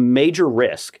 ran a major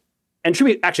risk. And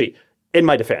actually, in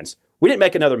my defense, we didn't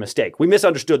make another mistake. We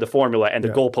misunderstood the formula, and the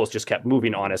goalpost just kept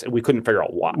moving on us, and we couldn't figure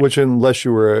out why. Which, unless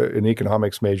you were an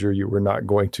economics major, you were not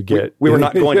going to get. We were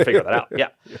not going to figure that out. Yeah.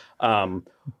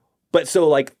 But so,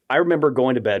 like, I remember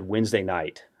going to bed Wednesday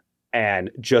night,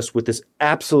 and just with this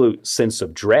absolute sense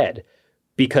of dread,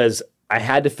 because I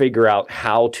had to figure out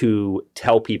how to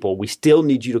tell people we still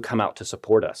need you to come out to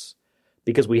support us,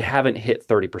 because we haven't hit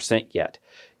 30% yet.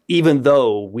 Even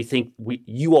though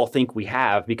you all think we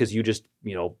have, because you just,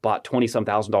 bought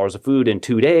 $20,000 of food in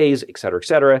 2 days, et cetera, et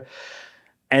cetera.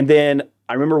 And then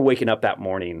I remember waking up that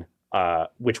morning,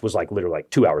 which was like literally like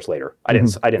 2 hours later. I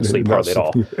didn't sleep hardly at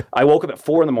all. I woke up at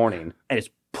 4 a.m. and it's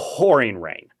pouring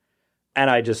rain. And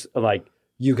I just like,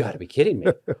 you got to be kidding me.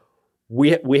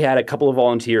 We had a couple of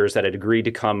volunteers that had agreed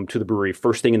to come to the brewery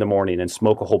first thing in the morning and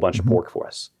smoke a whole bunch of pork for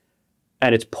us.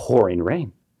 And it's pouring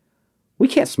rain. We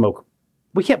can't smoke.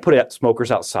 We can't put smokers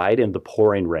outside in the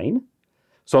pouring rain.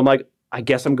 So I'm like, I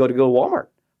guess I'm going to go to Walmart.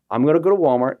 I'm going to go to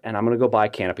Walmart and I'm going to go buy a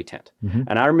canopy tent.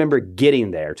 And I remember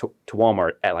getting there to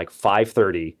Walmart at like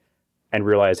 5:30 and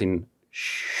realizing,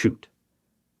 shoot,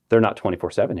 they're not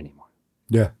 24/7 anymore.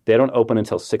 Yeah. They don't open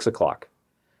until 6 o'clock.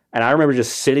 And I remember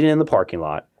just sitting in the parking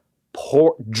lot,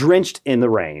 drenched in the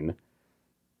rain,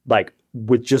 like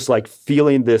with just like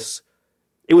feeling this.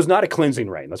 It was not a cleansing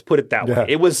rain. Let's put it that way.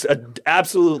 It was an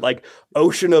absolute like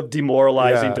ocean of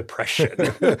demoralizing depression.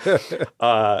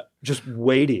 Just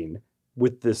waiting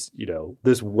with this,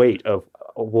 this weight of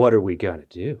what are we gonna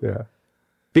do? Yeah.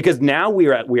 Because now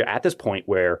we're at this point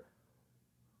where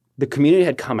the community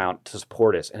had come out to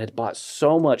support us and had bought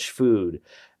so much food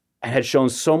and had shown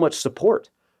so much support,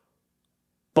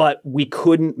 but we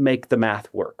couldn't make the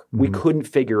math work. We couldn't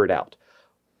figure it out.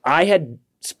 I had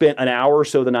spent an hour or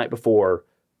so the night before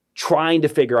trying to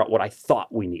figure out what I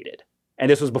thought we needed. And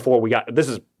this was before we got, this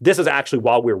is actually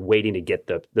while we were waiting to get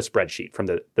the spreadsheet from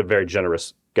the very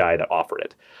generous guy that offered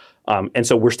it. And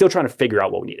so we're still trying to figure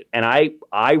out what we needed. And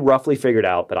I roughly figured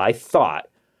out that I thought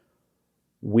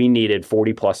we needed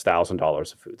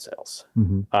 $40,000+ of food sales.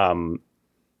 And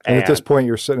at this point,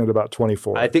 you're sitting at about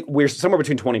 24. I think we're somewhere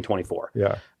between 20 and 24.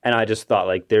 Yeah. And I just thought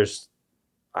like it's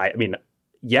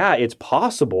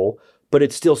possible, but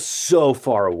it's still so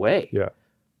far away. Yeah.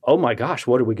 Oh my gosh,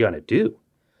 what are we going to do?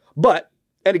 But,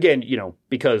 and again,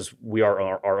 because we are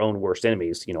our own worst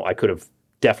enemies, I could have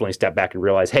definitely stepped back and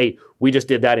realized, hey, we just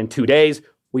did that in 2 days.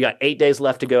 We got 8 days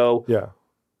left to go. Yeah.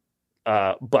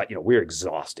 But, we're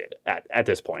exhausted at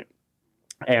this point.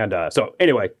 And so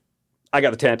anyway, I got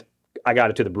the tent. I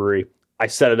got it to the brewery. I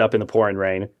set it up in the pouring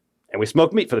rain, and we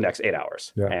smoked meat for the next 8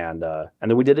 hours. Yeah. And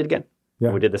then we did it again. Yeah.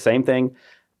 And we did the same thing.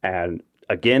 And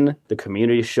again, the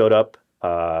community showed up.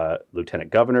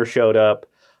 Lieutenant Governor showed up.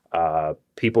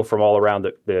 People from all around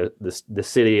the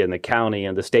city and the county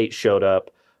and the state showed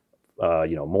up.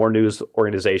 More news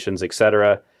organizations, et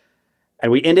cetera.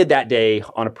 And we ended that day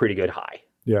on a pretty good high.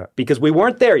 Yeah. Because we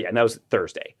weren't there yet. And that was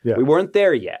Thursday. Yeah. We weren't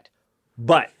there yet.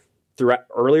 But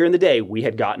earlier in the day, we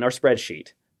had gotten our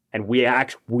spreadsheet. And we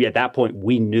at that point,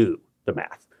 we knew the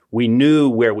math. We knew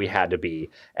where we had to be,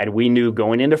 and we knew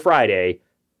going into Friday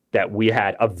that we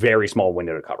had a very small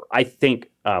window to cover. I think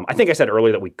I said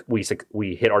earlier that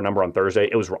we hit our number on Thursday.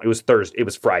 It was wrong. It was Thursday. It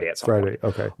was Friday at some point.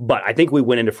 Okay. But I think we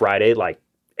went into Friday like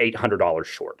 $800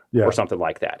 short or something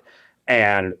like that.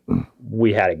 And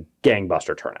we had a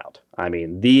gangbuster turnout. I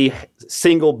mean, the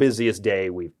single busiest day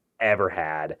we've ever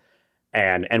had.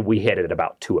 And we hit it at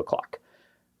about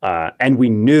 2:00. And we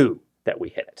knew that we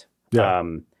hit it. Yeah.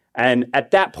 And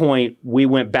at that point, we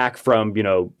went back from,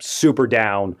 super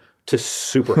down to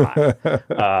super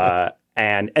high.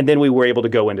 And then we were able to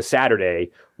go into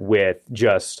Saturday with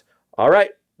just, all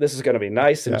right, this is going to be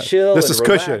nice and chill. This is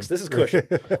cushion. This is cushion.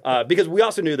 Because we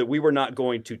also knew that we were not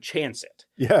going to chance it.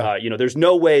 Yeah. There's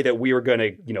no way that we were going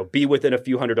to, be within a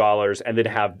few $100s and then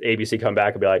have ABC come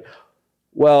back and be like,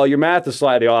 well, your math is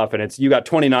slightly off and you got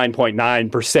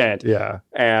 29.9%. Yeah.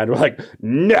 And we're like,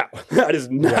 no, that is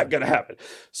not going to happen.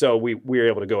 So we were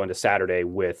able to go into Saturday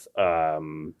with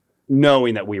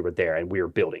knowing that we were there and we were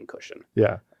building cushion.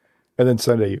 Yeah. And then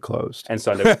Sunday you closed. And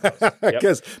Sunday we closed.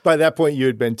 Because by that point you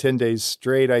had been 10 days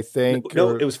straight, I think.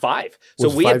 No, it was 5.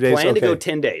 So we had planned to go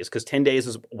 10 days because 10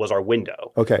 days was our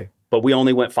window. Okay. But we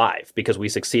only went 5 because we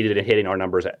succeeded in hitting our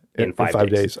numbers in 5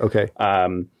 days. Okay.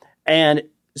 And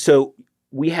so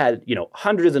we had,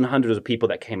 hundreds and hundreds of people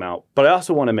that came out. But I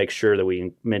also want to make sure that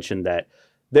we mention that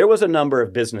there was a number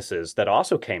of businesses that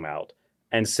also came out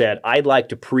and said, I'd like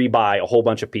to pre-buy a whole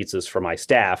bunch of pizzas for my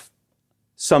staff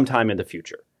sometime in the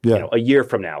future. Yeah. A year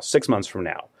from now, 6 months from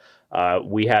now.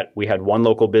 We had one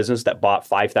local business that bought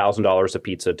 $5,000 of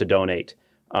pizza to donate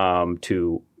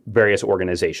to various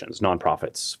organizations,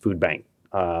 nonprofits, food bank,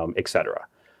 et cetera.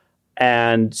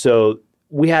 And so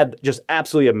we had just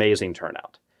absolutely amazing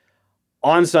turnout.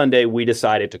 On Sunday, we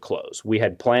decided to close. We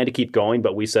had planned to keep going,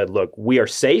 but we said, look, we are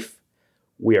safe.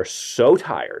 We are so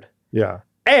tired. Yeah.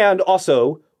 And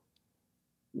also,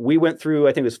 we went through,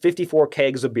 I think it was 54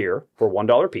 kegs of beer for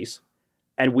 $1 a piece.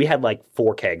 And we had like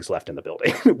 4 kegs left in the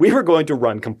building. We were going to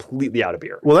run completely out of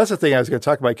beer. Well, that's the thing I was going to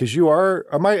talk about because you are,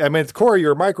 at the core,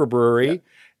 you're a microbrewery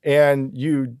and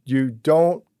you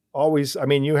don't always,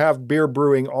 you have beer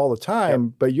brewing all the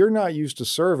time, but you're not used to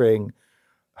serving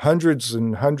hundreds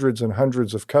and hundreds and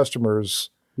hundreds of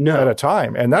customers at a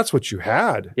time. And that's what you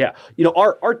had. Yeah.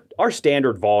 Our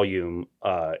standard volume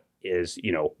is,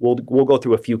 we'll go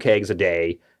through a few kegs a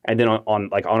day. And then on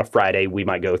a Friday, we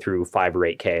might go through 5 or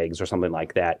 8 kegs or something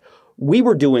like that. We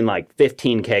were doing like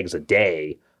 15 kegs a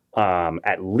day,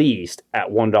 at least at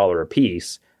 $1 a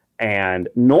piece. And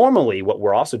normally what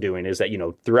we're also doing is that,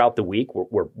 throughout the week,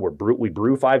 we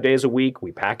brew 5 days a week.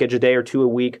 We package a day or 2 a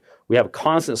week. We have a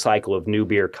constant cycle of new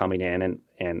beer coming in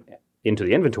and into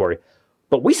the inventory.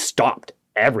 But we stopped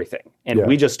everything. And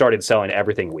we just started selling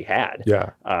everything we had.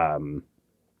 Yeah.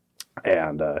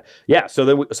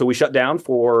 So we shut down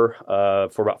for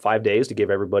about 5 days to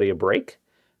give everybody a break,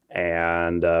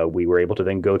 and we were able to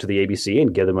then go to the ABC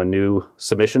and give them a new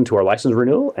submission to our license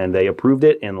renewal, and they approved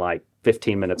it in like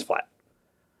 15 minutes flat.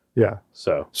 Yeah.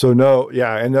 So no,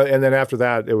 yeah, and then after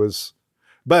that it was,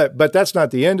 but that's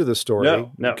not the end of the story.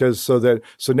 No. Because so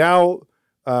now,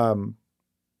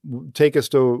 take us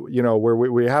to where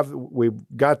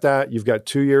we've got that. You've got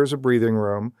 2 years of breathing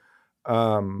room.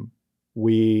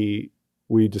 We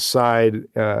decide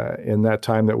in that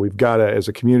time that we've got to, as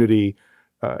a community,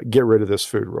 get rid of this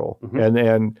food rule.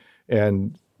 Mm-hmm.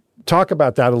 And talk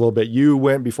about that a little bit. You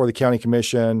went before the county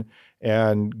commission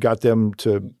and got them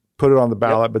to put it on the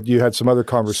ballot, but you had some other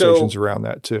conversations around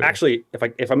that too. Actually,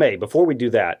 if I may, before we do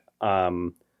that,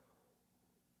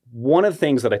 one of the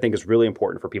things that I think is really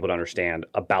important for people to understand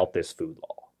about this food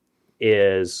law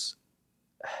is,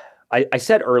 I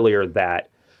said earlier that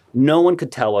no one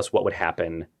could tell us what would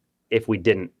happen if we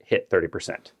didn't hit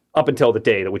 30%, up until the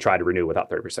day that we tried to renew without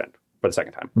 30% for the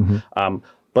second time. Mm-hmm.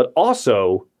 But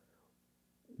also,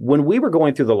 when we were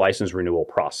going through the license renewal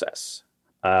process,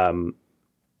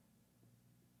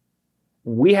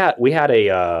 we had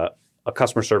a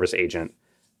customer service agent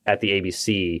at the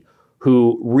ABC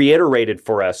who reiterated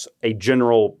for us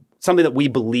something that we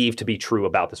believe to be true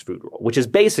about this food rule, which is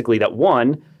basically that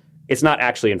 1, it's not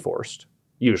actually enforced.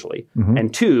 Usually. Mm-hmm.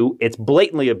 And 2, it's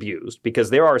blatantly abused because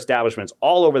there are establishments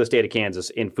all over the state of Kansas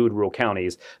in food rural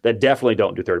counties that definitely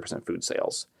don't do 30% food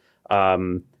sales.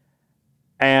 And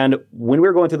when we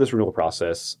were going through this renewal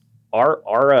process,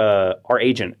 our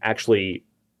agent actually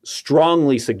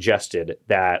strongly suggested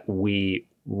that we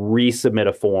resubmit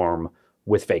a form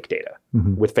with fake data,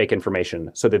 with fake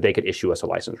information, so that they could issue us a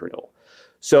license renewal.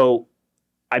 So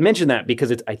I mentioned that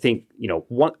because I think,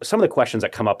 some of the questions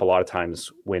that come up a lot of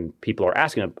times when people are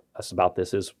asking us about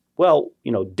this is, well,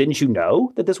 didn't you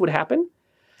know that this would happen?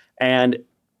 And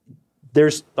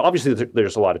there's obviously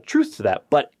there's a lot of truth to that,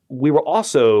 but we were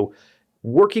also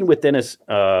working within us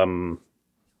the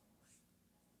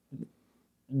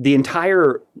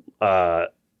entire.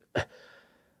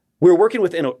 We're working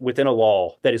within a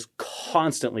law that is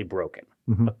constantly broken,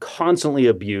 constantly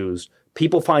abused.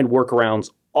 People find workarounds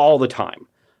all the time,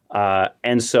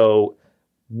 and so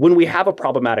when we have a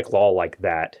problematic law like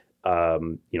that,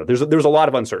 there's a lot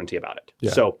of uncertainty about it.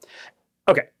 Yeah. So,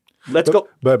 okay, let's go.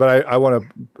 But I want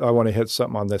to hit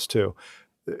something on this too.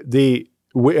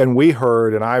 We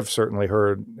heard, and I've certainly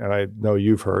heard, and I know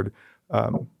you've heard,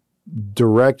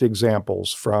 direct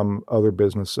examples from other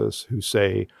businesses who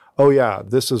say, oh yeah,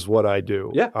 this is what I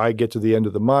do. Yeah. I get to the end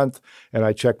of the month and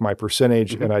I check my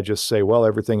percentage and I just say, well,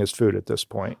 everything is food at this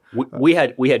point. We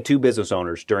had two business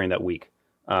owners during that week,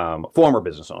 former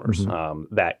business owners,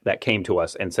 that came to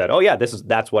us and said, oh yeah,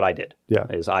 that's what I did. Yeah.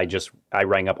 Is I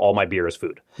rang up all my beer as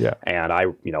food. Yeah. And I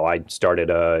started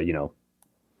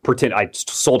pretend I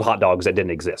sold hot dogs that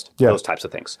didn't exist. Yeah. Those types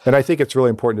of things. And I think it's really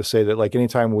important to say that, like,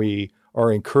 anytime we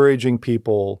are encouraging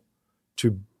people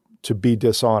to be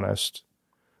dishonest,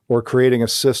 or creating a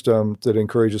system that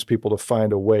encourages people to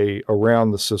find a way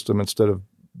around the system instead of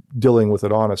dealing with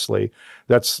it honestly,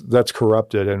 that's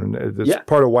corrupted. And it's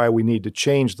part of why we need to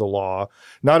change the law.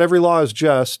 Not every law is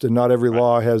just, and not every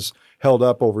law has held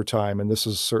up over time. And this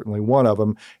is certainly one of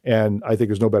them. And I think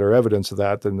there's no better evidence of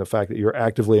that than the fact that you're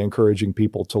actively encouraging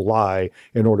people to lie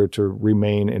in order to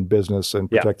remain in business and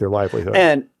protect their livelihood.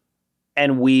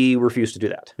 And we refused to do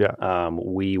that. Yeah.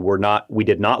 We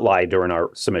did not lie during our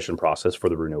submission process for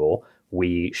the renewal.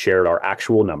 We shared our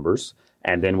actual numbers.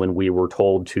 And then when we were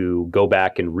told to go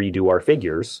back and redo our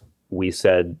figures, we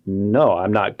said, no,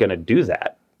 I'm not going to do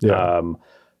that. Yeah.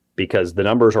 Because the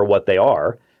numbers are what they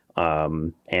are.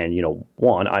 And,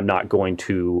 I'm not going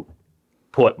to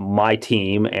put my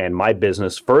team and my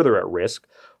business further at risk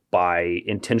by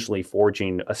intentionally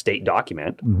forging a state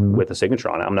document with a signature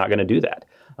on it. I'm not going to do that.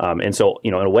 And so,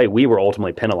 in a way, we were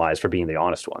ultimately penalized for being the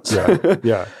honest ones.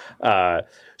 Yeah.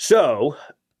 So,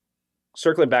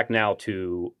 circling back now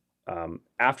to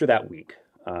after that week,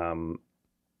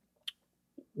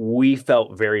 we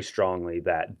felt very strongly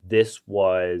that this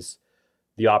was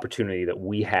the opportunity that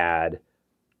we had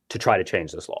to try to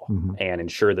change this law and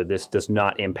ensure that this does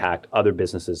not impact other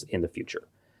businesses in the future.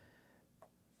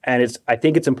 And I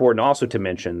think it's important also to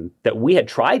mention that we had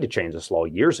tried to change this law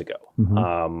years ago.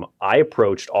 I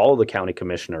approached all of the county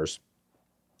commissioners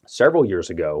several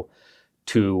years ago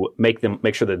to make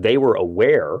sure that they were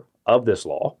aware of this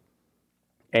law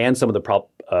and some of the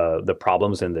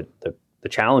problems and the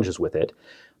challenges with it.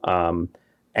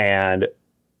 And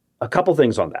a couple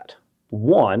things on that.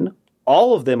 One,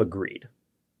 all of them agreed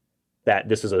that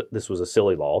this was a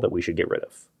silly law that we should get rid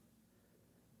of.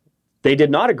 They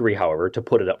did not agree, however, to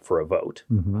put it up for a vote.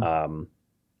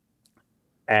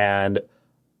 And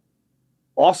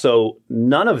also,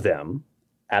 none of them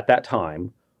at that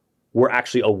time were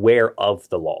actually aware of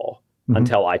the law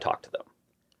until I talked to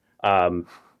them.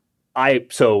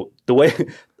 So the way,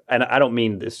 and I don't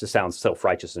mean this to sound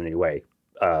self-righteous in any way,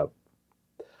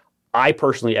 I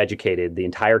personally educated the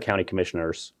entire county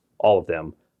commissioners, all of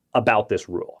them, about this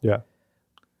rule. Yeah.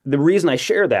 The reason I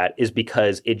share that is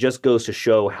because it just goes to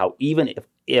show how even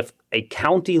if a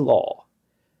county law,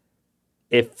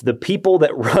 if the people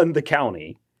that run the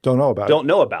county don't know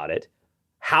about it,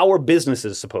 how are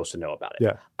businesses supposed to know about it?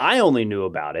 Yeah. I only knew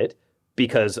about it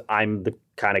because I'm the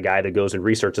kind of guy that goes and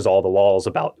researches all the laws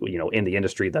about, in the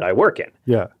industry that I work in.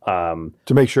 Yeah.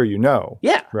 To make sure you know.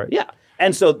 Yeah. Right. Yeah.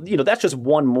 And so, that's just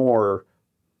one more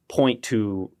point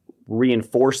to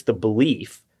reinforce the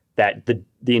belief that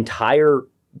the entire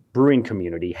brewing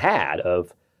community had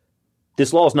of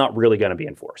this law is not really going to be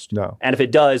enforced. No. And if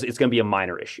it does, it's going to be a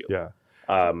minor issue. Yeah.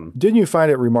 Didn't you find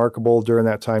it remarkable during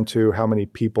that time too, how many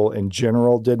people in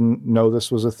general didn't know this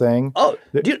was a thing? Oh,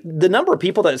 dude, the number of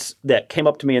people that came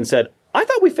up to me and said, I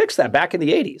thought we fixed that back in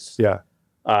the 80s. Yeah.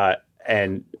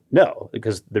 And no,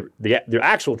 because the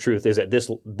actual truth is that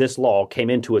this law came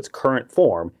into its current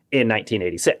form in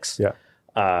 1986. Yeah.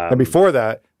 And before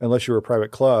that, unless you were a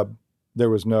private club, there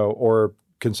was no, or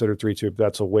considered 3-2.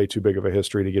 That's a way too big of a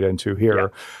history to get into here. Yeah.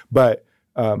 But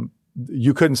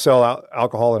you couldn't sell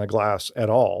alcohol in a glass at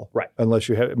all, right, unless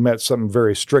you had met some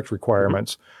very strict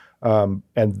requirements.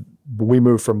 And we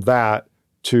moved from that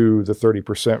to the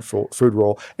 30% food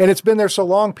rule. And it's been there so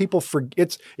long, people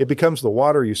it becomes the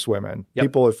water you swim in. Yep.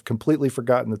 People have completely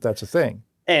forgotten that that's a thing.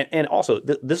 And also,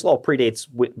 this law predates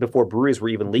before breweries were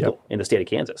even legal in the state of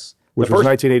Kansas. Which was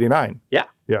 1989. Yeah.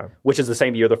 Yeah. Which is the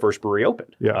same year the first brewery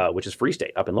opened, yeah. Which is Free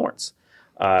State up in Lawrence.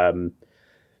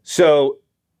 So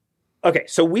Okay,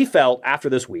 so we felt after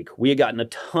this week, we had gotten a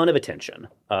ton of attention.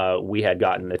 We had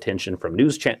gotten attention from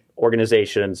news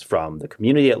organizations, from the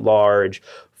community at large,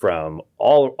 from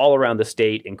all around the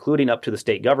state, including up to the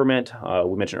state government.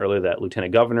 We mentioned earlier that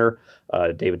Lieutenant Governor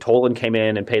David Tolan came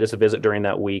in and paid us a visit during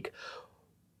that week.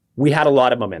 We had a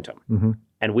lot of momentum,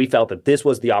 and we felt that this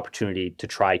was the opportunity to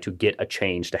try to get a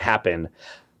change to happen,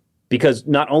 because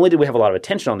not only did we have a lot of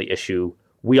attention on the issue,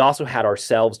 we also had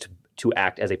ourselves to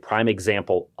act as a prime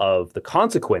example of the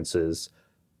consequences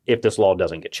if this law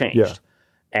doesn't get changed. Yeah.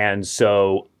 And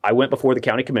so I went before the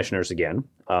county commissioners again,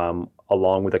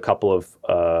 along with a couple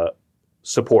of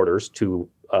supporters to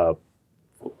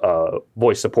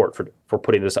voice support for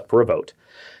putting this up for a vote.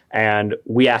 And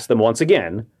we asked them once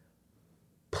again,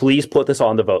 please put this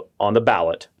on the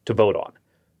ballot to vote on.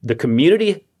 The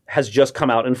community has just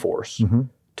come out in force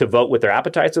to vote with their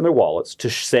appetites and their wallets to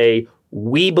say,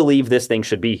 we believe this thing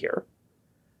should be here.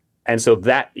 And so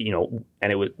that,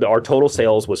 and it was, our total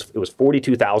sales was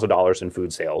 $42,000 in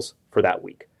food sales for that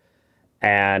week.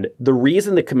 And the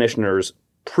reason the commissioners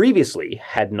previously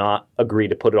had not agreed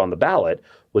to put it on the ballot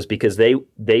was because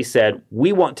they said,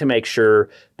 we want to make sure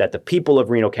that the people of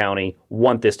Reno County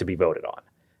want this to be voted on.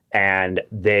 And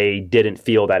they didn't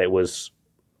feel that it was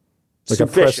like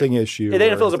sufficient. A pressing issue. They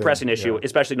didn't feel it was a pressing issue,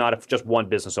 especially not if just one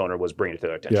business owner was bringing it to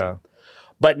their attention. Yeah.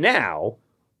 But now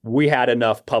we had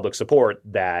enough public support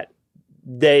that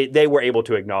they were able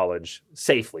to acknowledge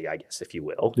safely, I guess, if you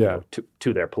will,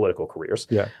 to their political careers,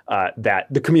 that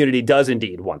the community does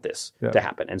indeed want this to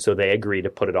happen. And so they agreed to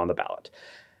put it on the ballot.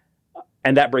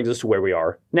 And that brings us to where we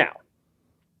are now.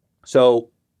 So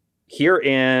here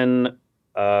in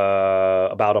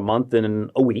about a month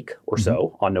and a week or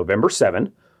so, on November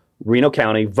 7, Reno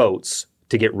County votes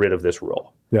to get rid of this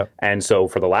rule. Yeah. And so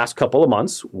for the last couple of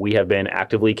months, we have been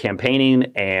actively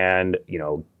campaigning and,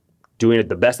 doing it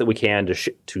the best that we can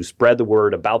to spread the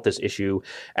word about this issue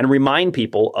and remind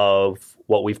people of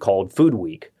what we've called Food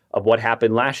Week, of what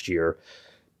happened last year,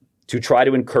 to try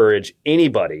to encourage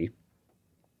anybody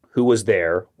who was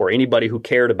there or anybody who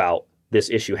cared about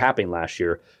this issue happening last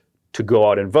year to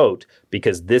go out and vote,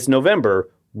 because this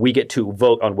November, we get to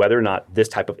vote on whether or not this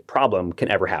type of problem can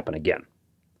ever happen again.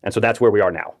 And so that's where we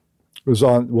are now. It was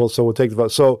on, so we'll take the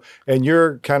vote. So, and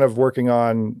you're kind of working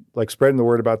on like spreading the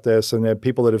word about this, and then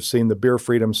people that have seen the beer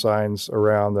freedom signs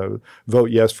around the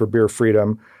vote yes for beer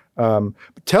freedom.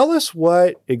 Tell us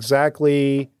what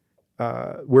exactly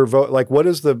we're voting, like what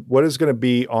is going to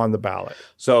be on the ballot?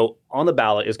 So on the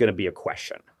ballot is going to be a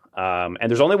question. And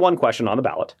there's only one question on the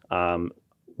ballot,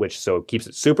 which so keeps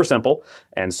it super simple.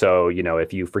 And so,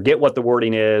 if you forget what the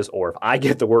wording is, or if I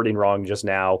get the wording wrong just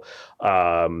now,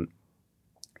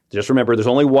 just remember, there's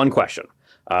only one question.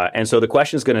 And so the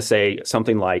question is going to say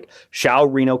something like, shall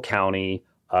Reno County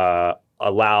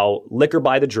allow liquor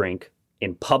by the drink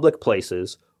in public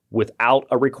places without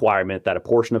a requirement that a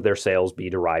portion of their sales be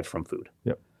derived from food?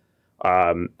 Yep.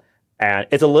 And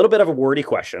it's a little bit of a wordy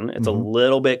question. It's a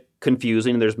little bit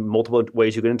confusing. There's multiple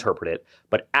ways you can interpret it.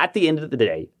 But at the end of the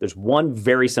day, there's one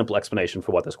very simple explanation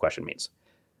for what this question means.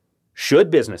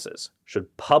 Should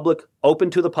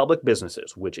open to the public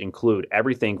businesses, which include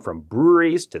everything from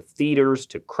breweries to theaters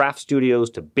to craft studios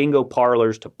to bingo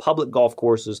parlors to public golf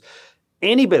courses,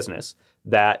 any business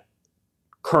that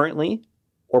currently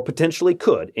or potentially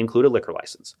could include a liquor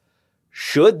license,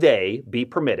 should they be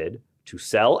permitted to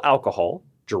sell alcohol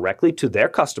directly to their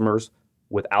customers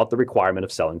without the requirement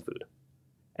of selling food?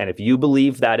 And if you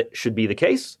believe that it should be the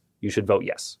case, you should vote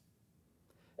yes.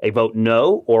 A vote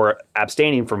no or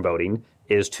abstaining from voting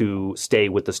is to stay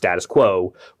with the status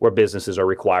quo, where businesses are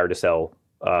required to sell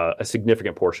a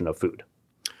significant portion of food.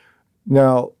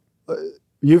 Now,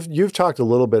 you've talked a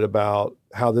little bit about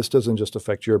how this doesn't just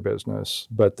affect your business,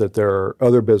 but that there are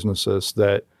other businesses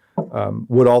that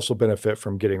would also benefit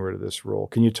from getting rid of this rule.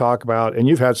 Can you talk about, and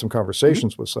you've had some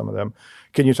conversations with some of them,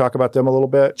 can you talk about them a little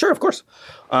bit? Sure, of course.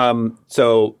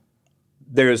 So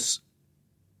there's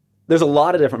a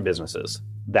lot of different businesses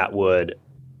that would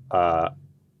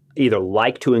either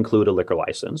like to include a liquor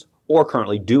license or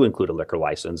currently do include a liquor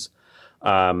license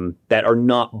that are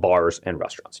not bars and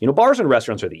restaurants. Bars and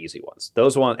restaurants are the easy ones.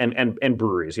 Those ones and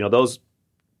breweries. Those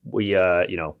we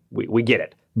get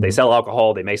it. They sell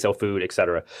alcohol, they may sell food,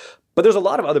 etc. But there's a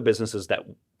lot of other businesses that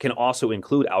can also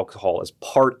include alcohol as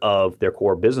part of their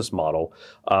core business model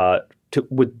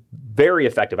with very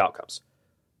effective outcomes.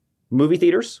 Movie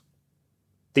theaters.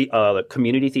 The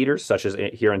community theaters, such as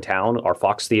here in town, our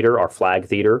Fox Theater, our Flag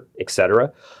Theater,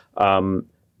 etc.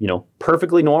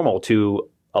 Perfectly normal to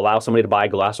allow somebody to buy a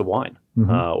glass of wine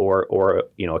or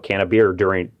a can of beer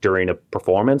during a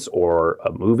performance or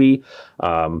a movie,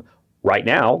 right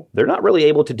now, they're not really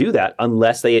able to do that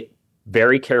unless they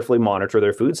very carefully monitor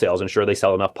their food sales, ensure they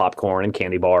sell enough popcorn and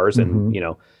candy bars and,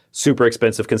 super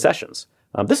expensive concessions.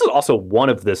 This is also one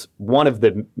of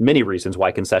the many reasons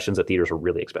why concessions at theaters are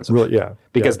really expensive. Really, yeah.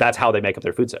 Because that's how they make up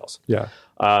their food sales. Yeah.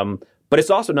 But it's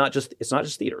also not just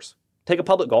theaters. Take a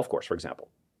public golf course, for example.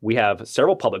 We have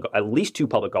at least 2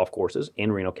 public golf courses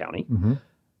in Reno County. Mm-hmm.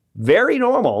 Very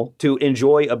normal to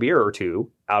enjoy a beer or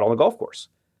two out on the golf course.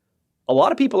 A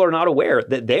lot of people are not aware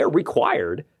that they are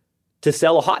required to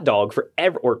sell a hot dog for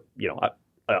a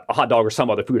hot dog or some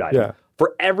other food item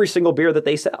for every single beer that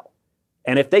they sell.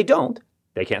 And if they don't,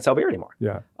 they can't sell beer anymore.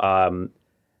 Yeah.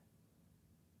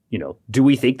 Do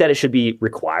we think that it should be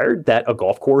required that a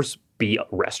golf course be a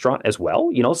restaurant as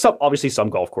well? Obviously some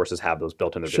golf courses have those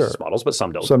built in their business models, but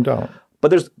some don't. Some don't. But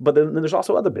then there's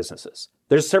also other businesses.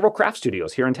 There's several craft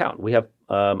studios here in town. We have,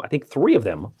 I think, 3 of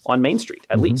them on Main Street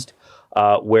at least,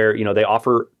 where they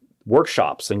offer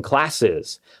workshops and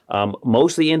classes,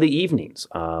 mostly in the evenings.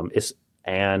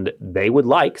 And they would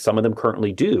like, some of them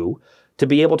currently do, to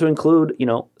be able to include,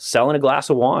 selling a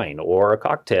glass of wine or a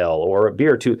cocktail or a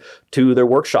beer to their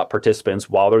workshop participants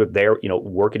while they're there,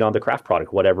 working on the craft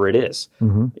product, whatever it is.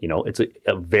 Mm-hmm. It's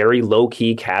a very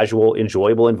low-key, casual,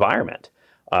 enjoyable environment.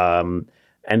 And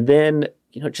then,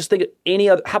 just think of any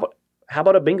other, how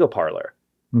about a bingo parlor?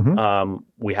 Mm-hmm.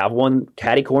 We have one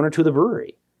catty corner to the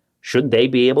brewery. Shouldn't they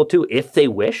be able to, if they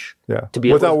wish, to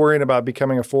be without worrying about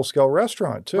becoming a full-scale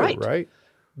restaurant too, right?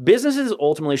 Businesses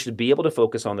ultimately should be able to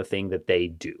focus on the thing that they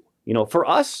do. For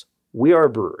us, we are a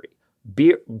brewery.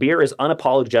 Beer is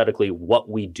unapologetically what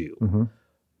we do. Mm-hmm.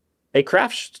 A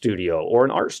craft studio or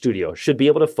an art studio should be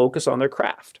able to focus on their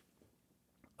craft.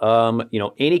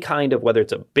 Any kind of, whether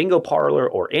it's a bingo parlor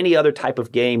or any other type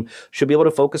of game, should be able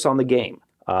to focus on the game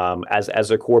as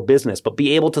their core business, but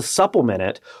be able to supplement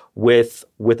it with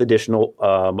additional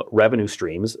revenue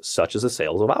streams, such as the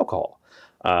sales of alcohol.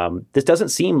 This doesn't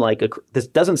seem like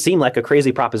a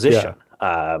crazy proposition.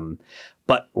 Yeah.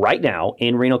 But right now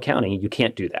in Reno County, you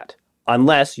can't do that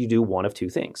unless you do one of 2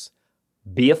 things: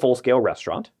 be a full-scale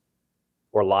restaurant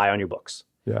or lie on your books.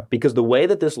 Yeah. Because the way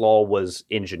that this law was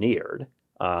engineered,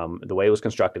 the way it was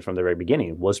constructed from the very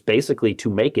beginning, was basically to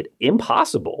make it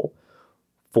impossible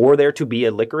for there to be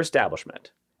a liquor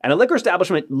establishment. And a liquor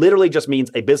establishment literally just means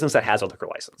a business that has a liquor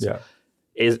license. Yeah.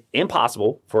 It is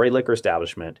impossible for a liquor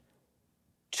establishment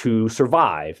to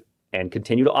survive and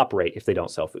continue to operate if they don't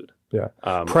sell food. Yeah.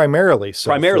 Primarily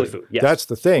food. Yes. That's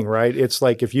the thing, right? It's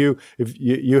like if you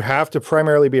have to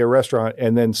primarily be a restaurant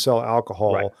and then sell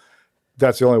alcohol, right.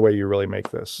 That's the only way you really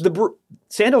make this.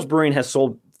 Sandhills Brewing has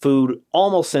sold food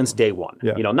almost since day one.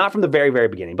 Yeah. Not from the very, very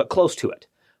beginning, but close to it.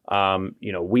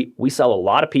 We sell a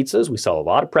lot of pizzas. We sell a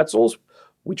lot of pretzels.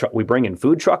 We bring in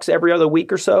food trucks every other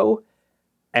week or so,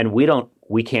 and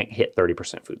we can't hit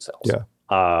 30% food sales. Yeah.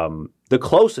 The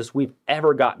closest we've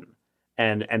ever gotten,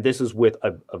 and this is with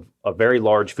a very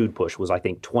large food push, was I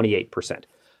think 28%.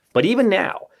 But even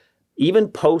now, even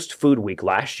post Food Week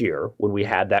last year, when we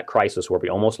had that crisis where we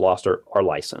almost lost our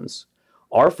license,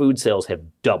 our food sales have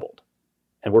doubled,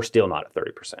 and we're still not at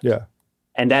 30%. Yeah.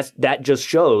 And that just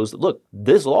shows, look,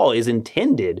 this law is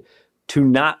intended to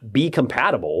not be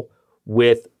compatible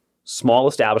with small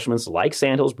establishments like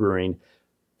Sandhills Brewing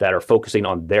that are focusing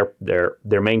on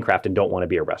their main craft and don't want to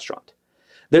be a restaurant.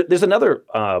 There's another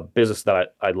business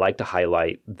that I'd like to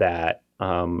highlight that,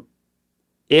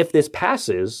 if this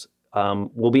passes,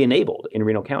 will be enabled in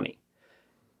Reno County.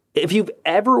 If you've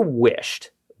ever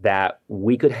wished that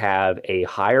we could have a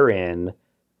higher end,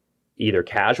 either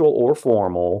casual or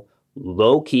formal,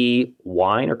 low-key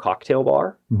wine or cocktail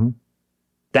bar, mm-hmm.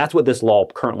 That's what this law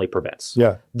currently prevents.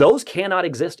 Yeah. Those cannot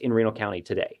exist in Reno County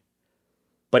today.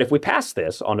 But if we pass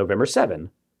this on November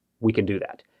 7, we can do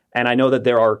that. And I know that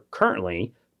there are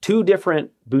currently 2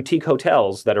 different boutique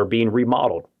hotels that are being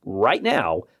remodeled right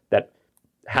now that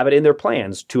have it in their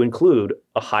plans to include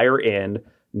a higher-end,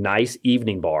 nice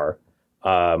evening bar.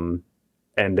 And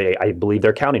I believe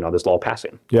they're counting on this law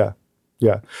passing. Yeah.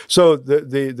 Yeah. So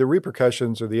the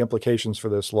repercussions or the implications for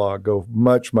this law go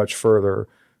much, much further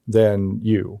than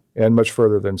you and much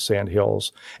further than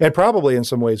Sandhills. And probably in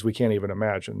some ways we can't even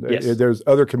imagine. Yes. There's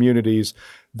other communities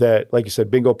that, like you said,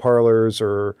 bingo parlors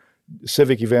or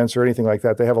civic events or anything like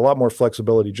that, they have a lot more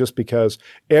flexibility just because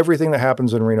everything that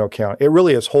happens in Reno County, it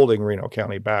really is holding Reno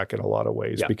County back in a lot of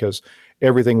ways because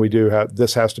everything we do,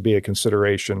 this has to be a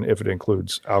consideration if it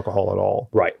includes alcohol at all.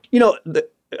 Right.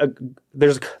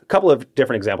 There's a couple of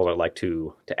different examples I'd like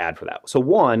to add for that. So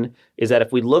one is that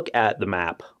if we look at the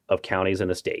map of counties in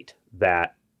the state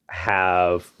that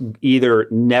have either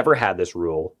never had this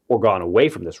rule or gone away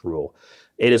from this rule,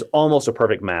 it is almost a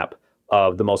perfect map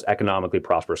of the most economically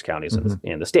prosperous counties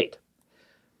in the state.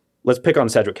 Let's pick on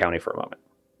Sedgwick County for a moment.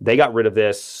 They got rid of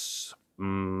this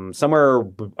somewhere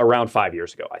around 5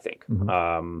 years ago, I think.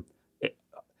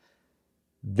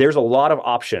 There's a lot of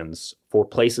options for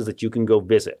places that you can go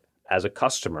visit as a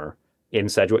customer in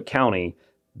Sedgwick County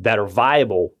that are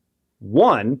viable.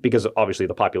 One, because obviously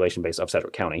the population base of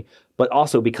Sedgwick County, but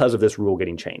also because of this rule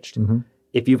getting changed.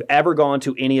 If you've ever gone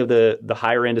to any of the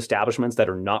higher end establishments that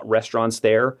are not restaurants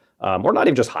there, or not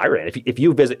even just higher end, if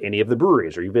you visit any of the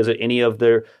breweries or you visit any of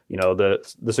the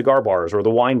cigar bars or the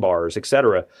wine bars, et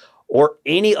cetera, or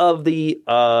any of the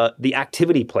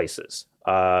activity places,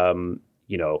 whether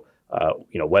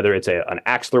it's an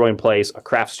axe throwing place, a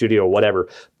craft studio, or whatever,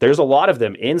 there's a lot of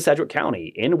them in Sedgwick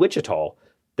County, in Wichita,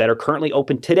 that are currently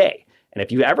open today. And if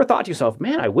you ever thought to yourself,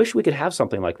 man, I wish we could have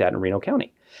something like that in Reno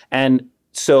County. And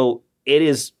so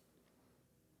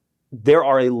there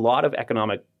are a lot of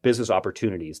economic business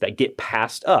opportunities that get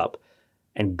passed up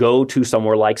and go to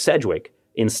somewhere like Sedgwick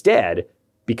instead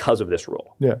because of this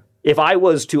rule. Yeah. If I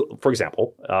was to, for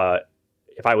example,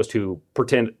 if I was to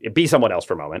be someone else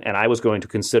for a moment, and I was going to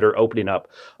consider opening up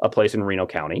a place in Reno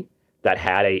County that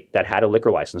had a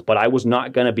liquor license, but I was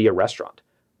not going to be a restaurant,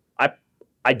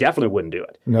 I definitely wouldn't do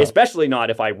it. No. Especially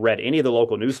not if I read any of the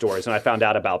local news stories and I found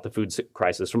out about the food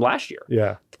crisis from last year.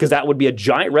 Yeah. Because that would be a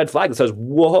giant red flag that says,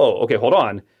 whoa, okay, hold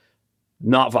on,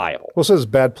 not viable. Well, so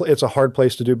it's a hard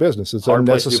place to do business. It's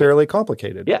unnecessarily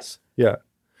complicated. Yes. Yeah.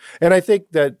 And I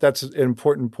think that's an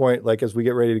important point, like as we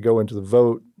get ready to go into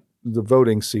the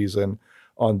voting season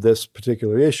on this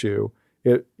particular issue,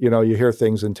 you hear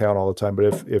things in town all the time, but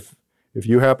if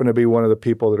you happen to be one of the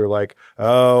people that are like,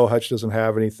 oh, Hutch doesn't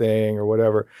have anything or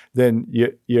whatever, then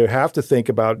you have to think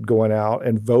about going out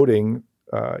and voting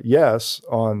yes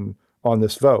on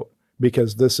this vote,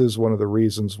 because this is one of the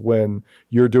reasons when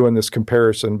you're doing this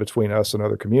comparison between us and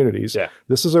other communities. Yeah.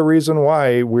 This is a reason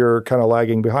why we're kind of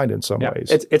lagging behind in some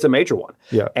ways. It's a major one.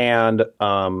 Yeah. And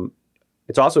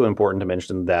it's also important to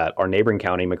mention that our neighboring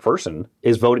county, McPherson,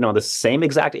 is voting on the same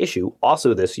exact issue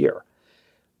also this year.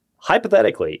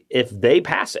 Hypothetically, if they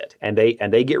pass it and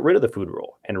they get rid of the food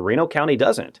rule and Reno County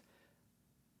doesn't,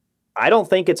 I don't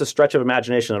think it's a stretch of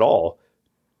imagination at all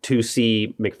to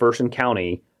see McPherson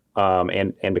County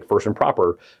and McPherson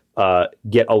proper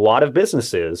get a lot of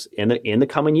businesses in the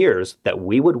coming years that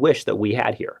we would wish that we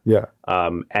had here. Yeah.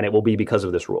 And it will be because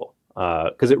of this rule.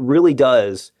 Because it really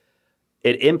does,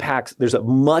 it impacts, there's a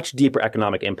much deeper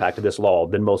economic impact of this law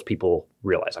than most people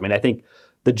realize. I mean, I think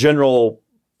the general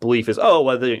belief is,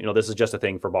 this is just a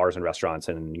thing for bars and restaurants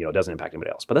and, it doesn't impact anybody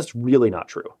else. But that's really not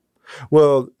true.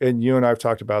 Well, and you and I have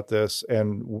talked about this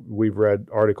and we've read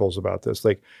articles about this.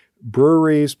 Like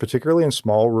breweries, particularly in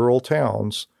small rural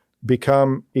towns,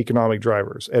 become economic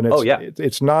drivers. And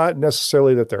it's not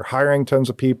necessarily that they're hiring tons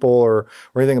of people or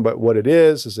anything, but what it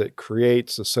is it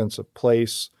creates a sense of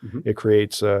place. Mm-hmm. It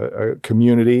creates a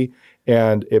community,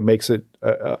 and it makes it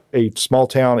a small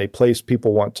town, a place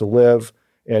people want to live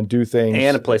and do things.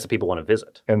 And a place that people want to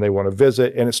visit. And they want to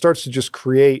visit. And it starts to just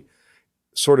create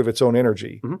sort of its own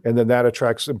energy. Mm-hmm. And then that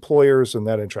attracts employers and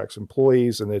that attracts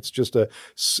employees. And it's just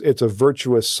it's a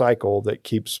virtuous cycle that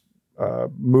keeps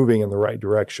moving in the right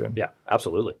direction. Yeah,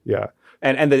 absolutely. Yeah.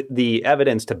 And the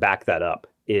evidence to back that up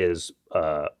is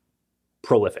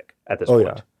prolific at this point.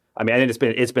 Yeah. I mean, and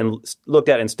it's been looked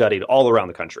at and studied all around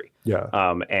the country. Yeah.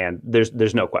 And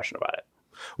there's no question about it.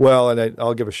 Well, and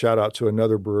I'll give a shout out to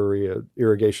another brewery,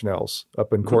 Irrigation Else,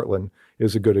 up in Cortland,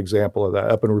 is a good example of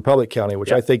that. Up in Republic County,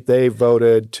 which I think they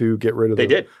voted to get rid of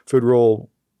the food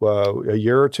rule a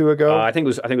year or two ago. I think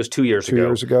it was 2 years ago. 2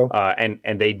 years ago.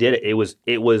 And they did it.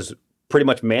 It was pretty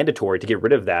much mandatory to get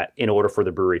rid of that in order for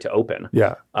the brewery to open.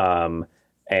 Yeah.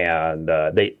 And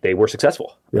they were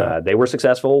successful. Yeah. They were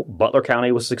successful. Butler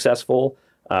County was successful.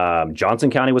 Johnson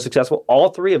County was successful. All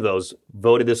three of those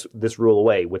voted this rule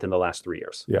away within the last 3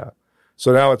 years. Yeah.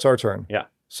 So now it's our turn. Yeah.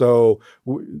 So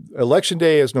Election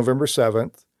Day is November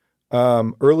 7th.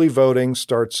 Early voting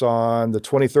starts on the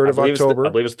 23rd of October. I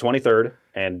believe it's the 23rd.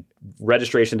 And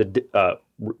registration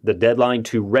the deadline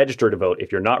to register to vote,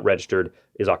 if you're not registered,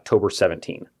 is October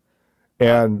 17.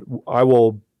 And I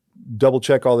will double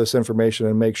check all this information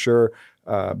and make sure.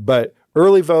 But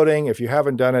early voting, if you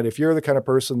haven't done it, if you're the kind of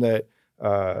person that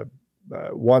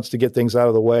wants to get things out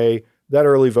of the way, that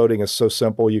early voting is so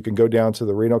simple. You can go down to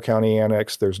the Reno County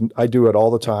Annex. I do it all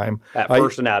the time. At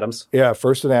First and Adams. Yeah,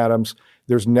 First and Adams.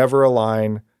 There's never a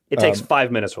line. It takes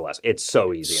 5 minutes or less. It's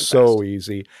so easy. So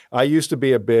easy. I used to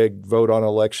be a big vote on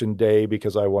Election Day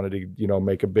because I wanted to,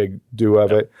 make a big do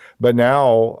of it. But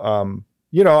now,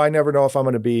 I never know if I'm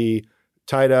going to be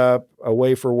tied up,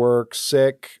 away for work,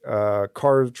 sick,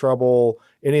 car trouble,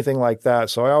 anything like that.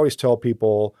 So I always tell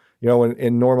people,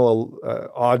 in normal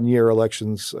odd year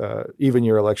elections, even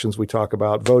year elections, we talk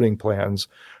about voting plans.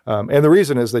 And the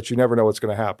reason is that you never know what's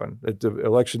going to happen. The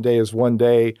election day is one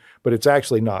day, but it's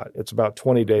actually not. It's about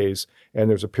 20 days, and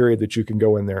there's a period that you can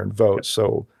go in there and vote.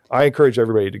 So I encourage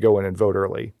everybody to go in and vote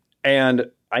early.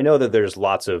 And I know that there's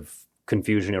lots of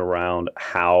confusion around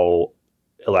how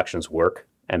elections work,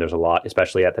 and there's a lot,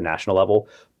 especially at the national level.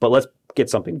 But let's get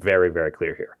something very, very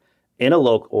clear here. In a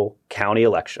local county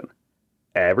election,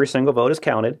 every single vote is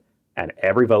counted, and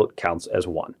every vote counts as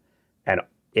one. And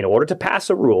in order to pass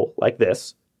a rule like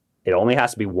this, it only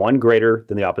has to be one greater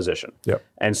than the opposition. Yep.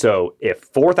 And so if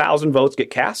 4,000 votes get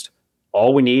cast,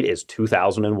 all we need is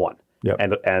 2,001.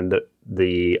 Yep. And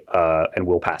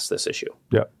we'll pass this issue.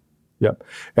 Yep. Yep.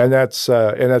 And that's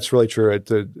really true.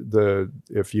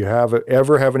 If you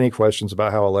ever have any questions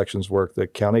about how elections work, the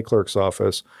county clerk's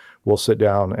office will sit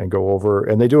down and go over,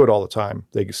 and they do it all the time.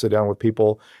 They sit down with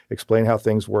people, explain how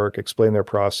things work, explain their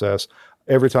process.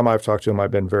 Every time I've talked to them,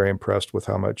 I've been very impressed with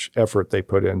how much effort they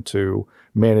put into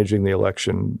managing the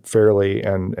election fairly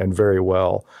and very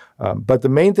well. But the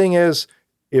main thing is,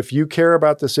 if you care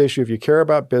about this issue, if you care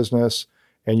about business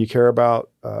and you care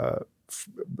about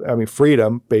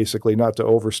freedom, basically, not to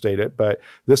overstate it, but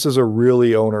this is a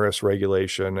really onerous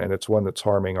regulation, and it's one that's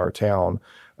harming our town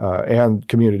and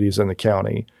communities in the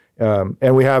county.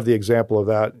 And we have the example of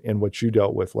that in what you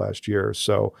dealt with last year.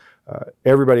 So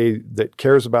everybody that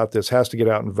cares about this has to get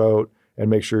out and vote and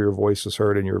make sure your voice is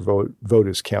heard and your vote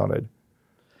is counted.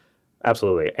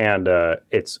 Absolutely. And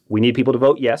we need people to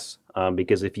vote yes,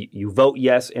 because if you vote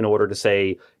yes in order to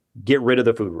say, get rid of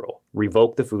the food rule,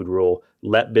 revoke the food rule,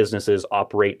 let businesses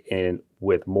operate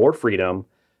with more freedom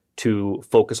to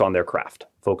focus on their craft,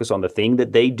 focus on the thing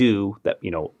that they do that,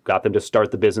 got them to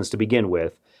start the business to begin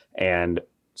with, and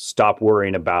stop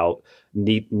worrying about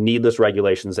needless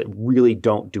regulations that really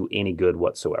don't do any good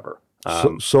whatsoever.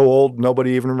 So old,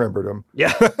 nobody even remembered them.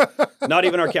 Yeah. Not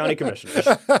even our county commissioners.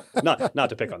 Not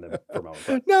to pick on them for a moment.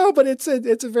 But. No, but it's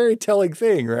a very telling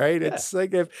thing, right? Yeah. It's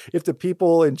like if the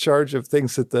people in charge of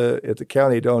things at the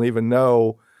county don't even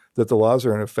know that the laws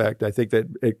are in effect, I think that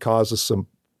it causes some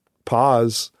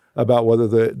pause about whether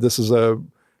this is a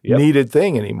needed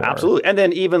thing anymore. Absolutely. And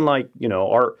then even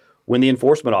when the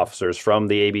enforcement officers from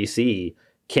the ABC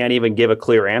can't even give a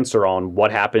clear answer on what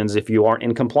happens if you aren't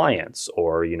in compliance,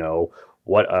 or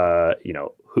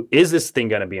is this thing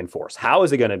going to be enforced? How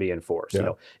is it going to be enforced?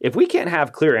 Yeah. If we can't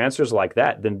have clear answers like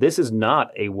that, then this is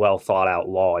not a well thought out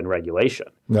law and regulation.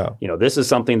 No. This is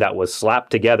something that was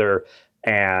slapped together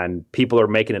and people are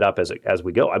making it up as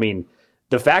we go. I mean,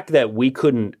 the fact that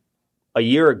a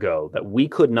year ago, we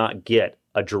could not get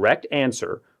a direct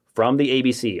answer from the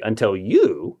ABC until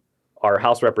you, our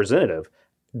House representative,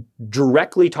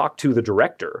 directly talked to the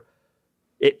director.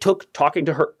 It took talking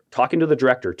to the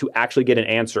director to actually get an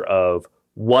answer of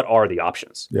what are the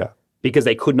options. Yeah. Because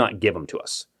they could not give them to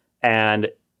us. And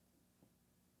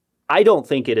I don't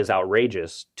think it is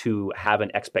outrageous to have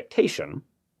an expectation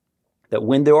that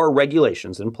when there are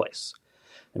regulations in place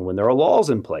and when there are laws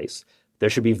in place, there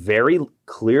should be very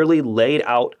clearly laid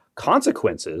out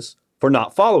consequences for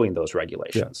not following those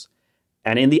regulations. Yeah.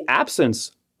 And in the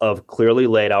absence of clearly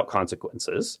laid out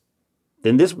consequences,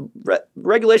 then this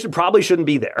regulation probably shouldn't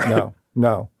be there.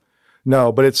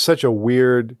 No, but it's such a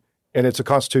weird, and it's a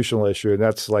constitutional issue, and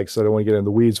that's so I don't want to get in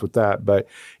the weeds with that, but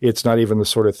it's not even the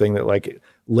sort of thing that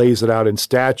lays it out in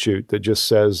statute that just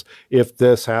says, if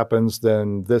this happens,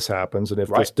 then this happens, and if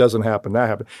this doesn't happen, that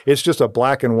happens. It's just a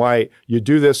black and white, you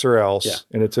do this or else,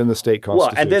 and it's in the state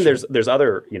constitution. Well, and then there's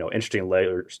other, interesting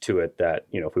layers to it that,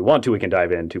 if we want to, we can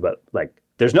dive into, but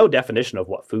there's no definition of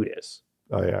what food is.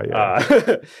 Oh,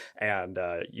 yeah. And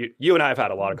you and I have had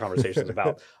a lot of conversations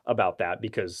about that,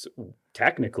 because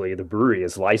technically the brewery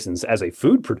is licensed as a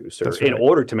food producer in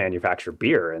order to manufacture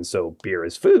beer. And so beer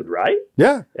is food, right?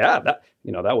 Yeah. Yeah.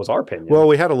 That was our opinion. Well,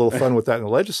 we had a little fun with that in the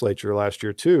legislature last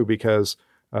year, too, because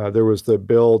there was the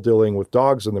bill dealing with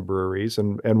dogs in the breweries.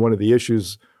 And one of the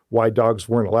issues why dogs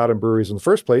weren't allowed in breweries in the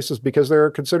first place is because they're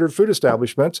considered food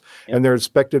establishments, and they're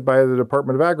inspected by the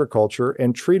Department of Agriculture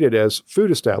and treated as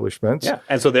food establishments. Yeah,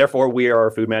 and so therefore we are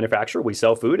a food manufacturer. We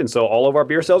sell food, and so all of our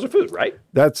beer sales are food, right?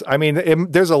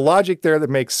 There's a logic there that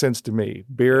makes sense to me.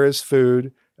 Beer is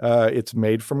food. It's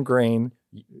made from grain.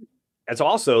 It's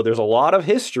also, there's a lot of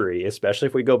history, especially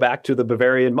if we go back to the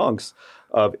Bavarian monks,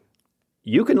 of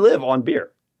you can live on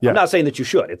beer. Yeah. I'm not saying that you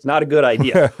should. It's not a good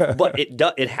idea, but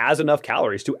it has enough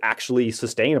calories to actually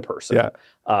sustain a person.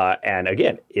 Yeah. And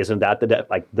again, isn't that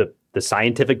the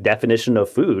scientific definition of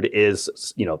food is,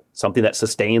 something that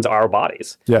sustains our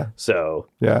bodies. Yeah. So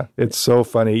yeah, it's so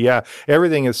funny. Yeah,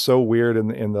 everything is so weird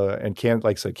and like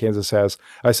I said, Kansas has.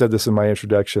 I said this in my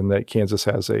introduction that Kansas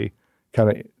has a kind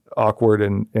of awkward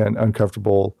and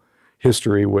uncomfortable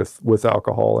history with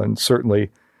alcohol, and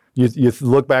certainly you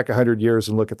look back 100 years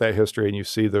and look at that history and you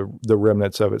see the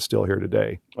remnants of it still here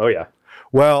today. Oh yeah.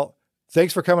 Well,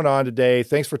 thanks for coming on today.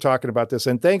 Thanks for talking about this.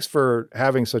 And thanks for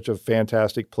having such a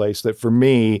fantastic place that for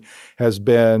me has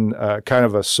been kind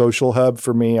of a social hub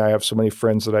for me. I have so many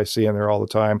friends that I see in there all the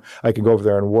time. I can go over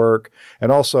there and work. And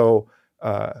also,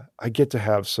 I get to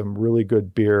have some really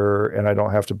good beer and I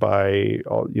don't have to buy,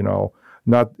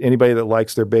 not anybody that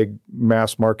likes their big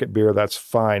mass market beer, that's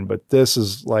fine. But this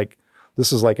is like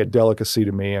a delicacy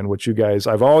to me, and what you guys,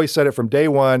 I've always said it from day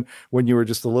one when you were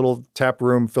just a little tap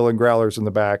room filling growlers in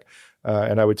the back.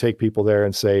 And I would take people there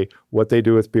and say, what they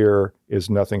do with beer is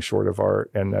nothing short of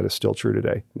art. And that is still true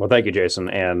today. Well, thank you, Jason.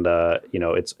 And,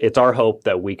 it's our hope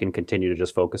that we can continue to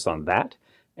just focus on that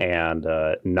and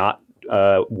not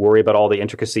worry about all the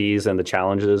intricacies and the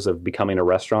challenges of becoming a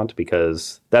restaurant,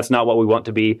 because that's not what we want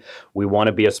to be. We want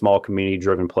to be a small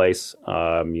community-driven place.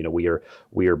 We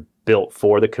are built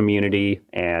for the community,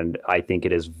 and I think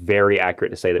it is very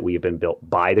accurate to say that we have been built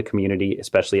by the community,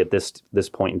 especially at this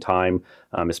point in time,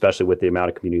 especially with the amount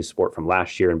of community support from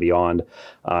last year and beyond.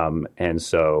 And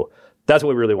so that's what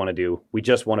we really want to do. We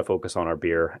just want to focus on our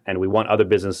beer, and we want other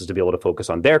businesses to be able to focus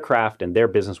on their craft and their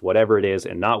business, whatever it is,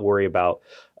 and not worry about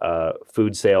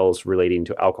food sales relating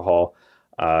to alcohol.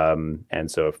 And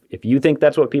so if you think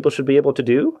that's what people should be able to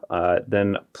do,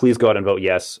 then please go out and vote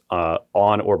yes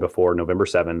on or before November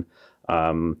 7.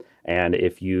 And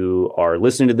if you are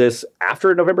listening to this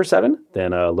after November 7,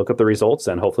 then look up the results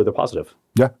and hopefully they're positive.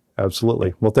 Yeah,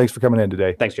 absolutely. Well, thanks for coming in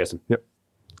today. Thanks, Jason. Yep.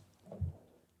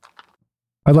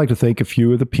 I'd like to thank a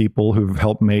few of the people who've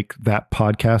helped make that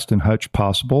podcast and Hutch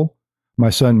possible. My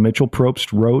son Mitchell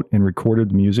Probst wrote and recorded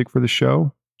the music for the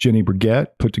show. Jenny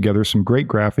Brigette put together some great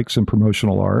graphics and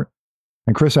promotional art.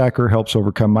 And Chris Acker helps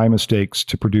overcome my mistakes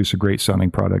to produce a great sounding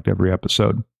product every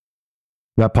episode.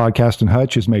 That Podcast and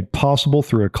Hutch is made possible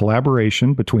through a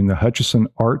collaboration between the Hutchison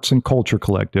Arts and Culture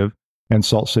Collective and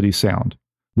Salt City Sound.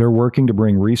 They're working to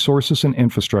bring resources and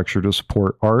infrastructure to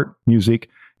support art, music,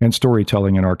 and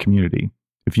storytelling in our community.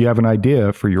 If you have an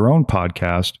idea for your own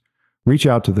podcast, reach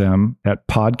out to them at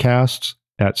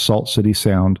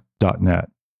podcasts@saltcitysound.net.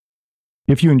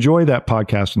 If you enjoy That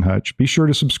Podcast and Hutch, be sure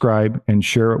to subscribe and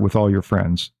share it with all your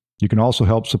friends. You can also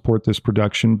help support this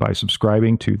production by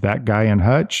subscribing to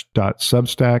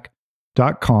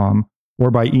thatguyandhutch.substack.com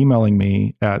or by emailing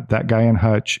me at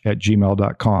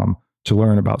thatguyandhutch@gmail.com to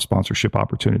learn about sponsorship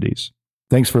opportunities.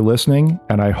 Thanks for listening,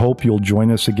 and I hope you'll join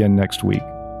us again next week.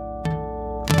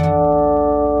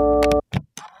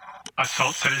 A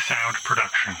Salt City Sound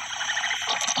production.